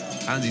 So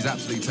Hansi's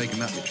absolutely taken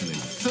that literally.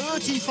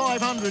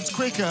 3500s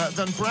quicker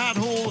than Brad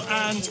Hall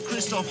and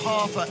Christoph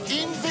Hafer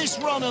in this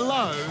run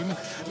alone,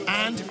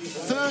 and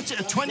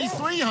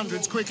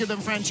 2300s quicker than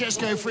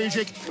Francesco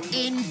Friedrich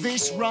in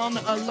this run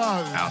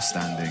alone.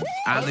 Outstanding.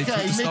 And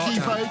okay, Mickey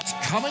Vogt,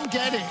 come and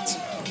get it.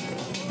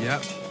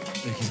 Yep.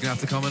 Mickey's going to have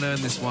to come and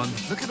earn this one.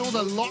 Look at all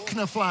the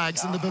Lochner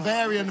flags and the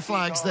Bavarian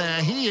flags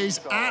there. He is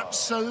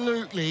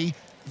absolutely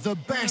the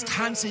best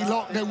Hansi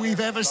Lochner we've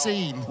ever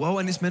seen. Well,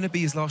 and it's meant to be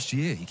his last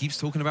year. He keeps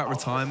talking about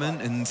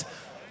retirement, and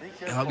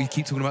we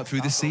keep talking about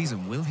through this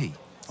season. Will he?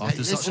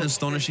 After such an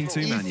astonishing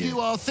two-man year. If you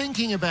are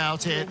thinking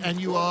about it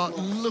and you are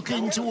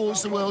looking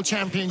towards the World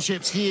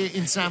Championships here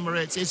in St.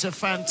 Moritz, it's a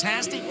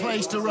fantastic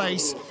place to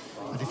race.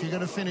 But if you're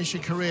going to finish a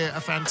career,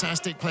 a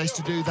fantastic place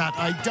to do that.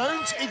 I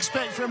don't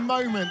expect for a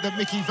moment that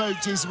Mickey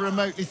Vogt is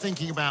remotely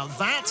thinking about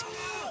that.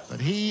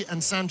 But he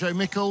and Sandro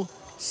Mikkel,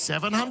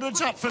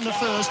 700s up from the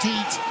first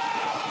heat.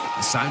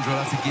 Sandro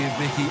will have to give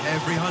Mickey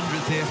every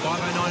 100th here.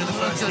 5:09 in the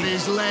first heat. Look at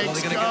his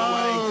legs They're going to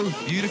get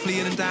away. Beautifully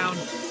in and down.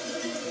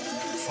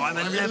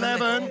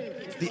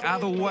 5:11. The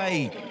other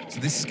way. So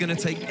this is going to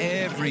take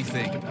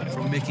everything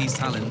from Mickey's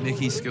talent,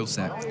 Mickey's skill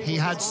set. He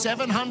had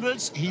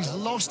 700s. He's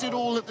lost it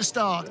all at the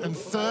start, and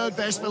third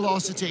best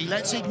velocity.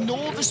 Let's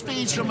ignore the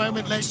speeds for a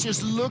moment. Let's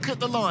just look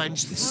at the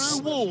lines.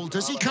 Through wall.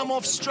 Does he come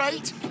off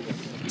straight?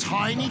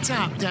 Tiny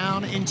tap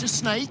down into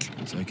Snake.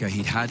 So, okay,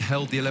 he had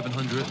held the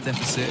 1100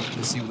 deficit.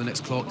 Let's see what the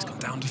next clock. It's gone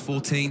down to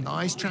 14.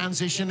 Nice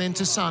transition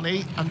into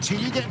Sunny.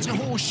 Until you get to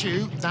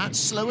Horseshoe, that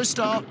slower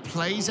start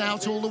plays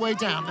out all the way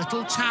down.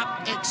 Little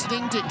tap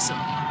exiting Dixon.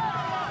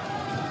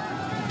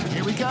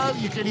 Here we go.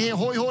 You can hear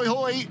hoi, hoi,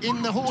 hoi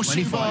in the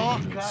Horseshoe bar.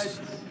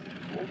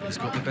 He's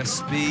got the best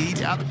speed.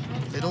 Yep,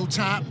 little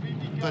tap,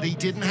 but he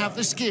didn't have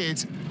the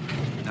skid.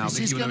 Now, this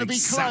is going to be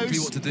exactly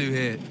close. What to do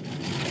here.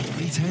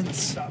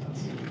 3/10.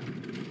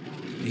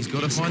 He's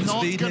got to find the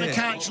speed Not going here. to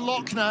catch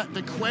Lochner.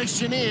 The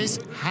question is,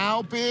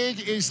 how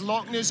big is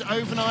Lochner's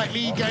overnight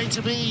lead going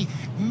to be?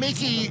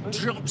 Mickey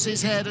drops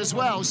his head as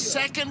well.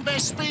 Second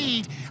best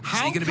speed.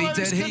 How gonna be close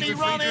dead can heat he with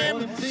run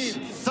Friedrich?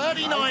 him?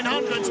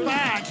 3900's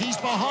back. He's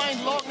behind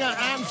Lochner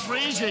and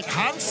Friedrich.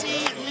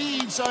 Hansi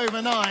leads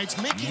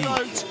overnight. Mickey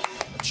Moat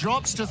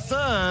drops to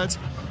third.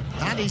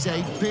 That is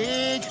a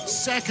big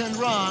second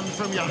run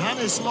from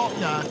Johannes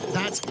Lochner.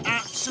 That's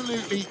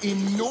absolutely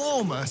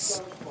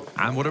enormous.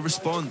 And what a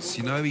response,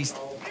 you know, he's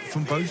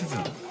from both of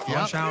them.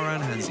 Fleischhauer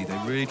and Hansi, they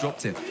really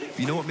dropped it. But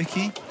you know what,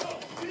 Mickey?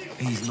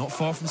 He's not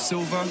far from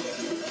silver.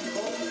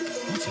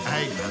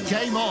 Hey,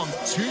 game on.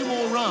 2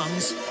 more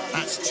runs.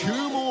 That's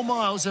 2 more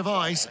miles of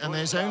ice, and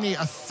there's only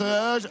a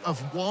third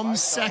of 1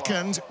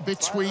 second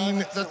between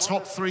the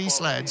top 3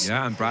 sleds.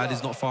 Yeah, and Brad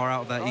is not far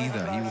out of that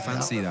either. He will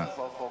fancy that.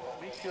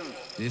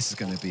 This is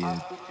going to be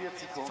a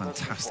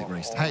fantastic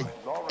race. Hey,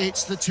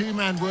 it's the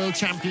 2-man World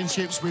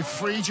Championships with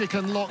Friedrich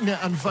and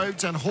Lochner and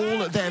Vogt and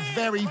Hall at their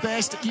very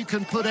best. You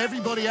can put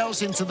everybody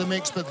else into the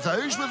mix, but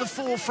those were the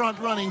 4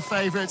 front-running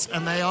favourites,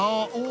 and they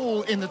are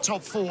all in the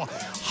top 4.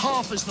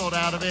 Half is not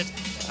out of it.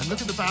 And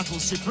look at the battle.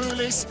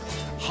 Sipoulis,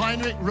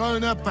 Heinrich,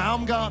 Rona,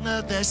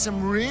 Baumgartner. There's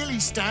some really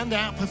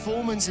standout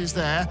performances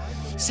there.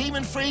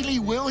 Seaman Friedli,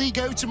 will he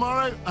go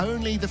tomorrow?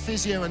 Only the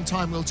physio and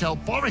time will tell.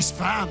 Boris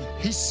Van,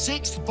 his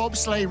 6th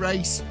bobsleigh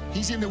race.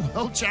 He's in the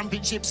World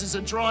Championships as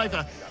a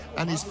driver,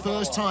 and his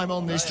first time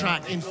on this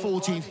track in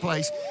 14th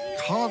place.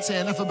 Can't say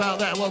enough about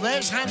that. Well,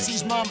 there's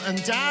Hansi's mum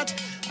and dad,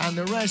 and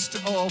the rest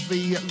of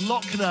the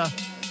Lochner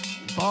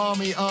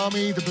Barmy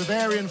Army, the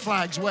Bavarian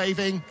flags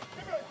waving.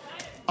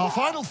 Our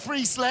final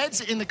 3 sleds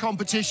in the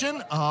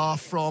competition are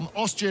from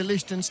Austria,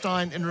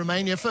 Liechtenstein and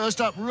Romania.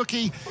 First up,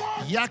 rookie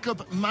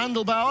Jakob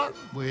Mandelbauer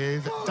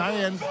with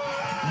Diane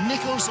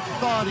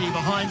Nichols-Bardi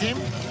behind him.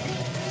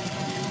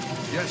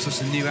 Yeah, so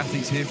some new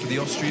athletes here for the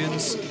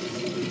Austrians.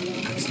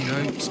 As you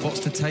know, spots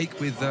to take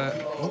with,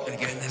 oh,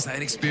 again, there's that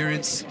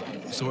inexperience.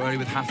 Saw earlier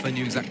with Hafler,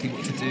 knew exactly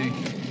what to do.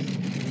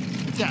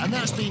 Yeah, and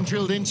that's been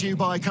drilled into you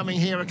by coming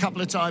here a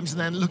couple of times and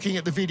then looking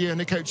at the video and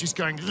the coach is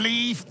going,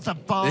 leave the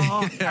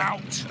bar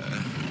out.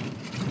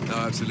 No,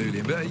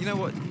 absolutely. But you know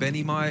what?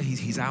 Benny Meyer,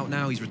 he's out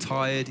now. He's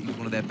retired. He's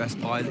one of their best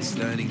pilots,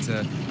 learning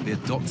to be a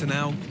doctor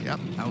now. Yep.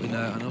 Out in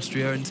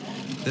Austria, and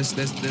there's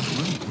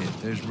room here.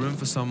 There's room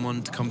for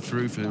someone to come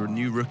through for a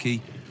new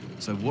rookie.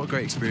 So what a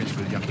great experience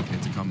for Jakob here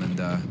to come and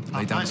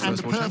lay down his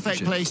first World Championship. And the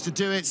perfect place to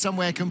do it,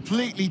 somewhere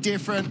completely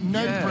different,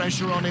 no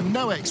pressure on him,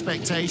 no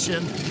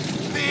expectation.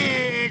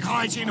 Big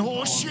height in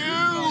horseshoe.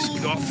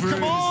 Got through.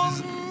 Come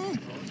on.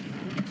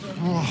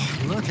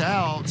 Oh, look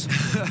out.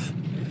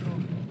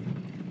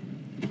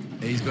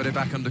 He's got it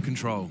back under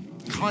control.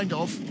 Kind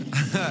of.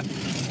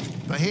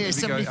 But here,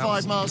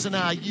 75 miles an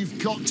hour,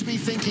 you've got to be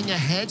thinking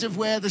ahead of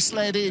where the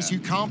sled is. You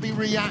can't be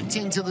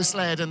reacting to the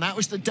sled, and that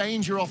was the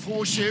danger off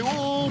horseshoe.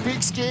 Oh,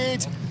 big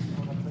skid.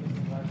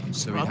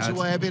 So Runs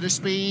away a bit of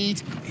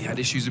speed. He had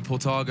issues with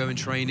Portago in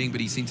training,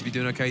 but he seemed to be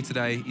doing okay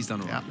today. He's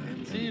done all right.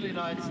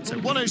 So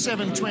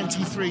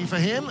 107.23 for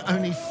him.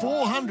 Only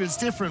 400s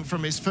different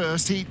from his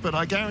first heat, but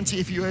I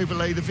guarantee if you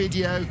overlay the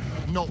video,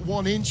 not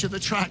 1 inch of the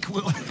track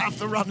will have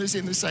the runners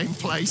in the same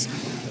place.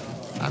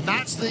 And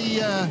that's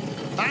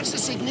the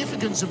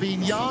significance of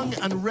being young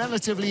and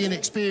relatively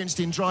inexperienced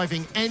in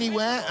driving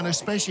anywhere, and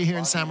especially here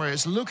in St.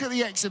 Moritz. Look at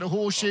the exit of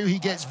horseshoe. He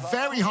gets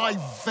very high,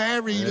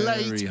 very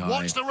late. High.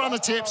 Watch the runner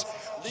tips,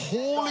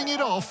 hauling it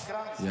off.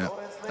 Yeah.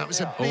 That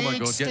was a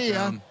big steer. Get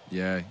down.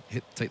 Yeah,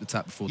 take the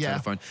tap before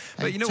telephone.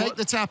 But you know take what?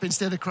 the tap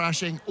instead of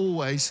crashing,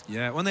 always.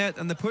 Yeah,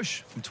 and the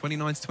push from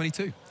 29 to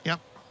 22. Yep.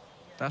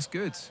 That's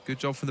good. Good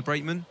job from the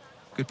brakeman.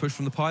 Good push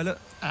from the pilot.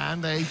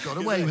 And they got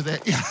away with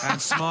it. And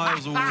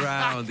smiles all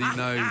around. He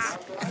knows.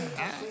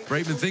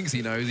 Brakeman thinks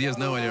he knows. He has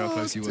no idea how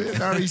close he was.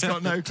 No, he's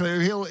got no clue.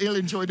 He'll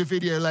enjoy the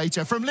video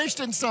later. From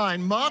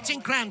Liechtenstein,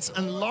 Martin Krantz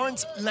and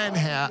Lawrence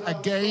Lenher.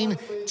 Again,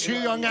 2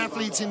 young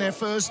athletes in their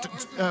first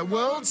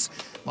Worlds.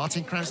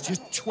 Martin Krantz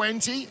just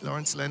 20.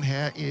 Lawrence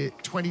Lenher is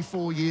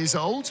 24 years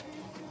old.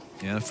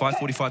 Yeah, a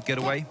 5:45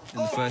 getaway in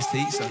the first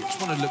heat. So I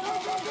just want to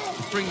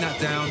bring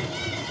that down.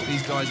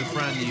 These guys are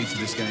brand new to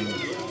this game.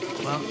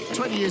 Well,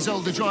 20 years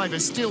old, the driver,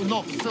 still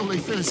not fully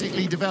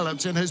physically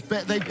developed, and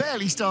they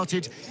barely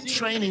started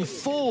training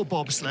for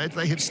bobsled.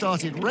 They have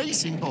started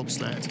racing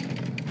bobsled.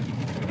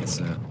 It's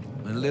a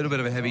little bit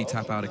of a heavy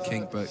tap out of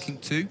Kink, but Kink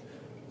 2,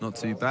 not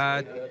too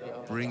bad.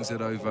 Brings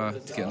it over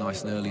to get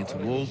nice and early into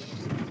wall.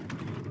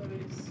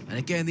 And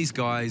again, these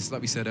guys,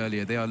 like we said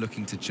earlier, they are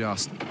looking to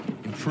just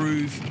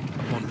improve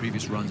upon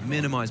previous runs,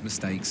 minimize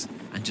mistakes,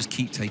 and just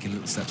keep taking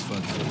little steps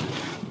further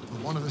forward.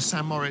 One of the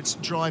St. Moritz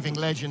driving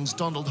legends,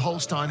 Donald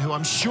Holstein, who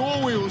I'm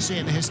sure we will see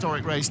in a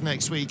historic race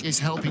next week, is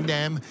helping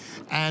them.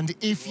 And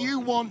if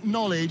you want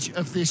knowledge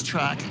of this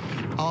track,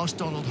 ask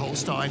Donald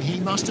Holstein. He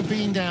must have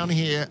been down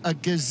here a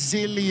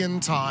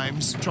gazillion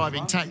times,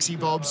 driving taxi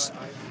bobs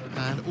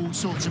and all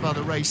sorts of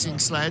other racing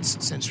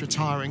sleds since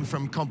retiring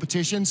from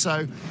competition.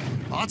 So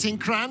Martin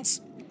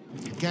Krantz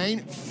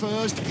Again,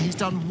 first, he's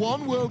done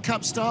one World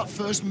Cup start,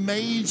 first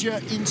major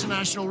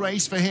international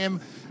race for him,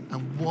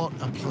 and what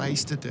a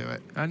place to do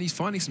it. And he's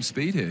finding some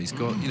speed here. He's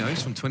got, you know,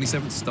 he's from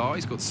 27th start,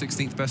 he's got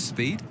 16th best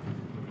speed.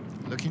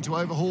 Looking to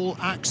overhaul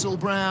Axel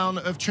Brown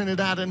of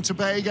Trinidad and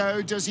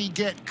Tobago. Does he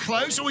get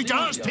close? Oh, he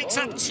does, picks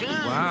up 2.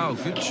 Wow,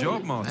 good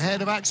job, Martin.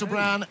 Ahead of Axel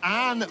Brown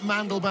and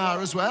Mandelbauer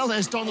as well.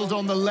 There's Donald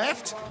on the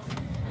left.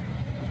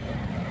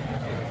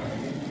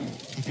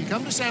 If you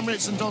come to St.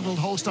 Moritz and Donald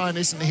Holstein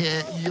isn't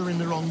here, you're in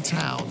the wrong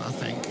town, I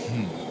think.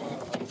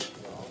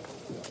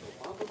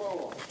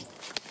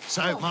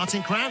 So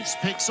Martin Krantz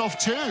picks off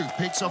 2,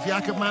 picks off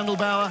Jakob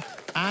Mandelbauer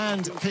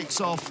and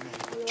picks off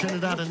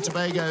Trinidad and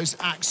Tobago's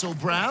Axel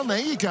Brown. There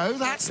you go,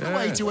 that's the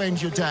way to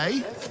end your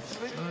day.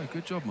 Oh,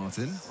 good job,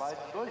 Martin. So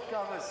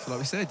like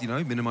we said, you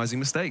know, minimising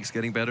mistakes,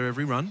 getting better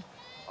every run.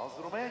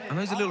 And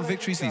those are little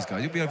victories, these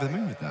guys. You'll be over the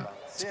moon with that.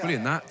 It's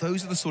brilliant.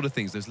 Those are the sort of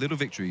things, those little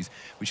victories,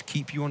 which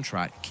keep you on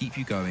track, keep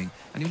you going.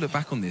 And you'll look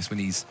back on this when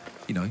he's,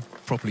 you know,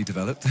 properly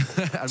developed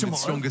and with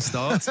stronger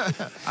starts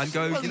and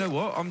go, well, you know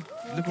what,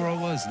 look where I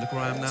was, look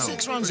where I am now.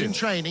 6 runs in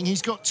training,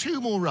 he's got 2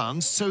 more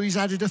runs, so he's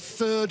added a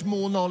 3rd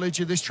more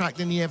knowledge of this track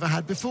than he ever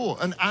had before.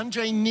 And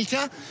Andrzej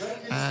Nika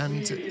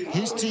and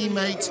his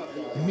teammate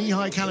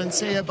Mihai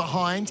Kalansea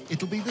behind,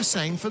 it'll be the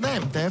same for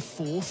them. Their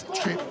 4th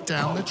trip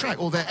down the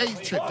track, or their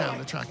 8th trip down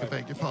the track, I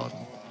beg your pardon.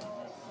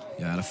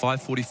 Yeah, and a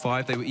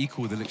 5:45, they were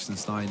equal with the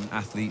Liechtenstein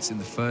athletes in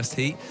the first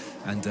heat,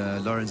 and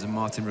Lorenz and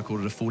Martin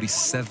recorded a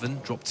 47,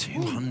 dropped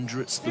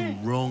 200ths the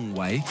wrong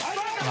way.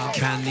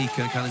 Can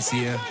Nika and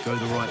Kalansea go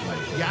the right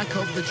way?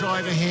 Jakob, the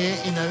driver here,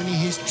 in only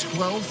his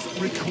 12th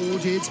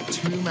recorded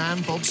 2-man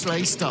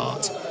bobsleigh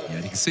start. Yeah,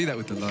 and you can see that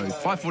with the load.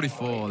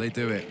 5:44, they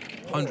do it.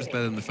 100ths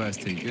better than the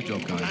first heat. Good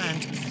job, guys.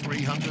 And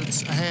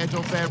 300ths ahead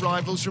of their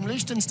rivals from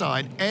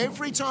Liechtenstein.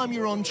 Every time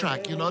you're on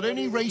track, you're not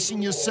only racing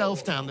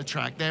yourself down the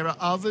track, there are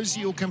others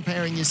you're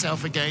comparing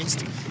yourself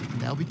against.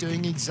 They'll be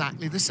doing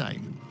exactly the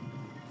same.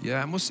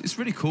 Yeah, and it's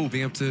really cool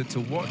being able to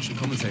watch and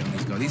commentate on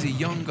these guys. These are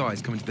young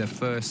guys coming to their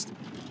first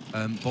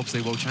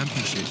bobsleigh world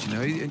championships, you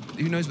know.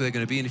 Who knows where they're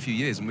going to be in a few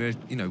years, and we're,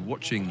 you know,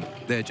 watching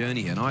their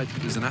journey. And I,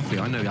 as an athlete,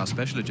 I know how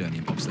special a journey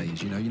in bobsleigh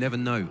is. You know, you never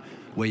know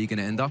where you're going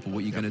to end up or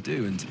what you're going to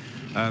do, and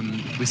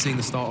we're seeing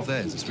the start of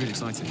theirs. It's really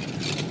exciting.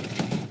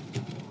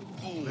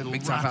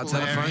 Big tap out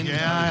telephone.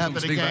 Yeah,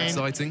 but big, again,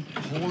 exciting.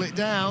 Haul it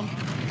down.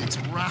 It's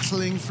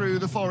rattling through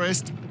the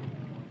forest.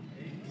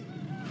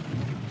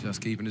 Just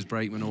keeping his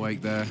brakeman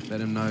awake there. Let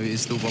him know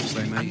it's still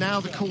bobsleigh, mate. And now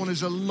the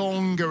corners are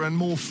longer and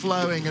more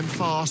flowing and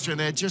faster, and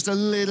they're just a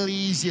little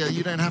easier.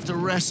 You don't have to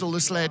wrestle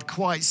the sled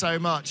quite so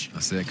much.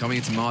 That's it. Coming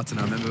into Martin,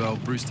 I remember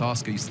Bruce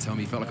Tasker used to tell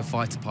me he felt like a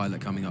fighter pilot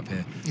coming up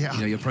here. Yeah. You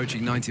know, you're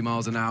approaching 90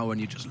 miles an hour and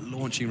you're just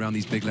launching around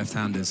these big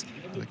left-handers.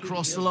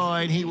 Across the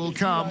line, he will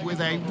come with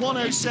a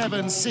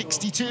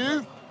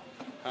 107.62.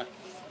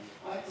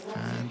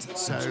 And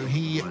so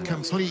he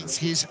completes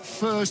his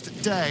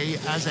first day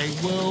as a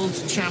World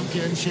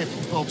Championship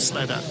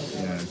bobsledder.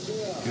 Yeah,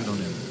 good on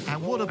him.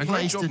 And what a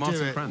place to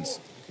do it. Krantz.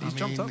 He's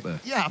jumped up there.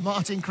 Yeah,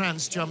 Martin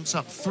Krantz jumps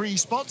up 3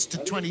 spots to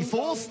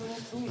 24th.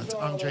 But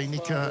Andrzej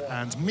Nika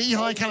and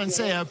Mihai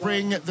Kalansea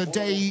bring the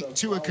day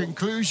to a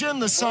conclusion.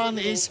 The sun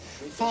is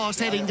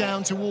fast heading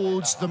down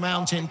towards the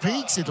mountain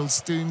peaks. It'll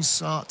soon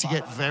start to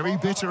get very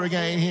bitter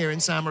again here in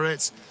St.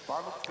 Moritz.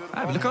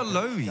 Ah, but look how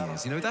low he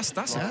is. You know, that's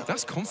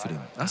confident.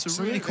 That's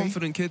Absolutely. a really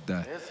confident kid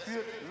there.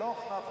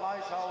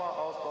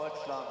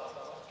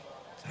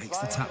 Takes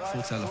the tap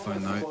for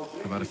telephone though.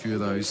 I've had a few of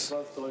those.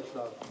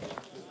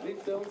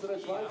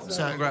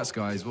 So congrats,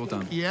 guys. Well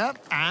done. Yeah,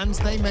 and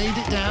they made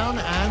it down,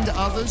 and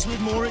others with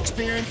more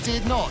experience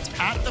did not.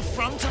 At the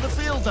front of the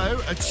field, though,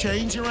 a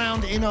change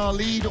around in our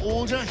lead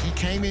order. He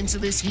came into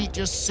this heat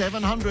just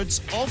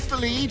 700ths off the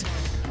lead.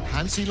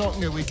 Hansi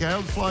Lochner with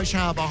Gerald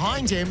Fleischhauer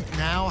behind him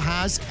now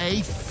has a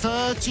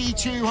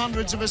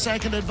 3200ths of a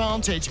second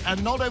advantage,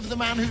 and not over the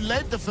man who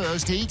led the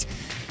first heat,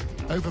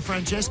 over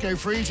Francesco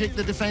Friedrich,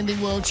 the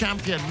defending world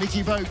champion.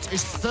 Mickey Vogt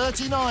is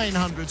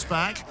 3900ths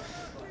back.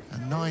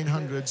 And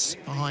 900ths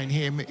behind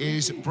him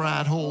is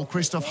Brad Hall.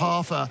 Christoph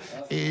Hafer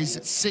is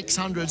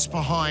 600ths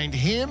behind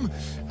him.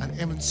 And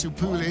Emin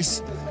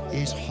Soupoulis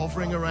is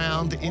hovering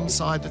around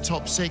inside the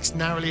top 6,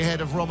 narrowly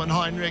ahead of Roman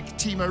Heinrich,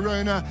 Timo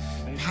Röner,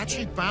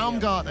 Patrick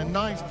Baumgartner,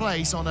 9th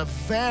place on a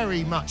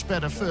very much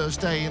better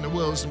first day in the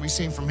Worlds than we've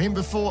seen from him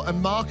before.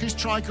 And Marcus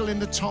Treichel in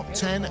the top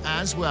 10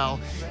 as well.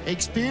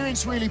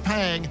 Experience really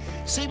paying.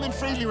 Simon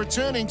Friedli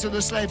returning to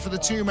the sled for the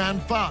 2-man,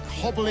 but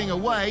hobbling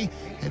away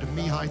ahead of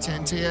Mihai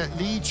Tentia,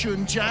 Lee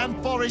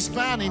Chun-jan, Boris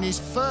Van in his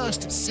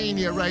first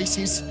senior race,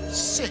 his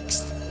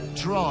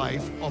 6th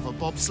drive of a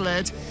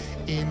bobsled,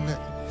 in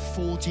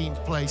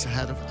 14th place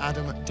ahead of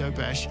Adam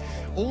Dobesh.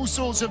 All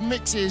sorts of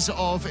mixes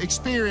of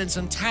experience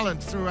and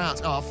talent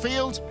throughout our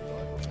field.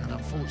 And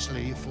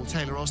unfortunately for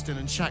Taylor Austin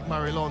and Shaq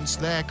Murray-Lance,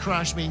 their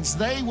crash means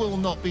they will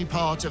not be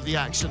part of the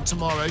action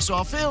tomorrow. So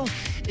our field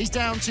is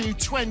down to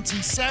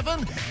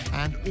 27,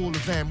 and all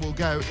of them will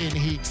go in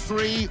Heat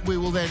 3. We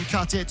will then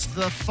cut it to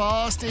the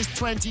fastest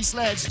 20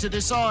 sleds to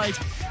decide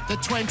the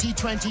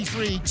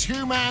 2023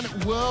 two-man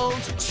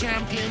World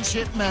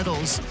Championship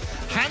medals.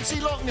 Hansi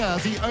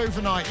Lochner, the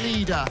overnight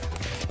leader.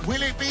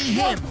 Will it be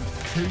him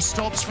who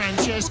stops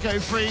Francesco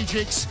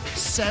Friedrich's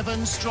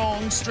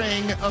 7-strong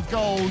string of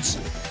golds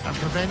and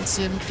prevents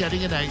him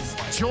getting an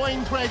 8th?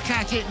 Join Greg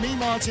Cackett, me,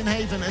 Martin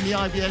Haven, and the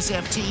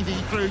IBSF TV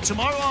crew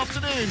tomorrow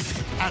afternoon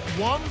at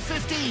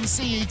 1:15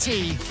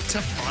 CET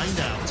to find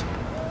out.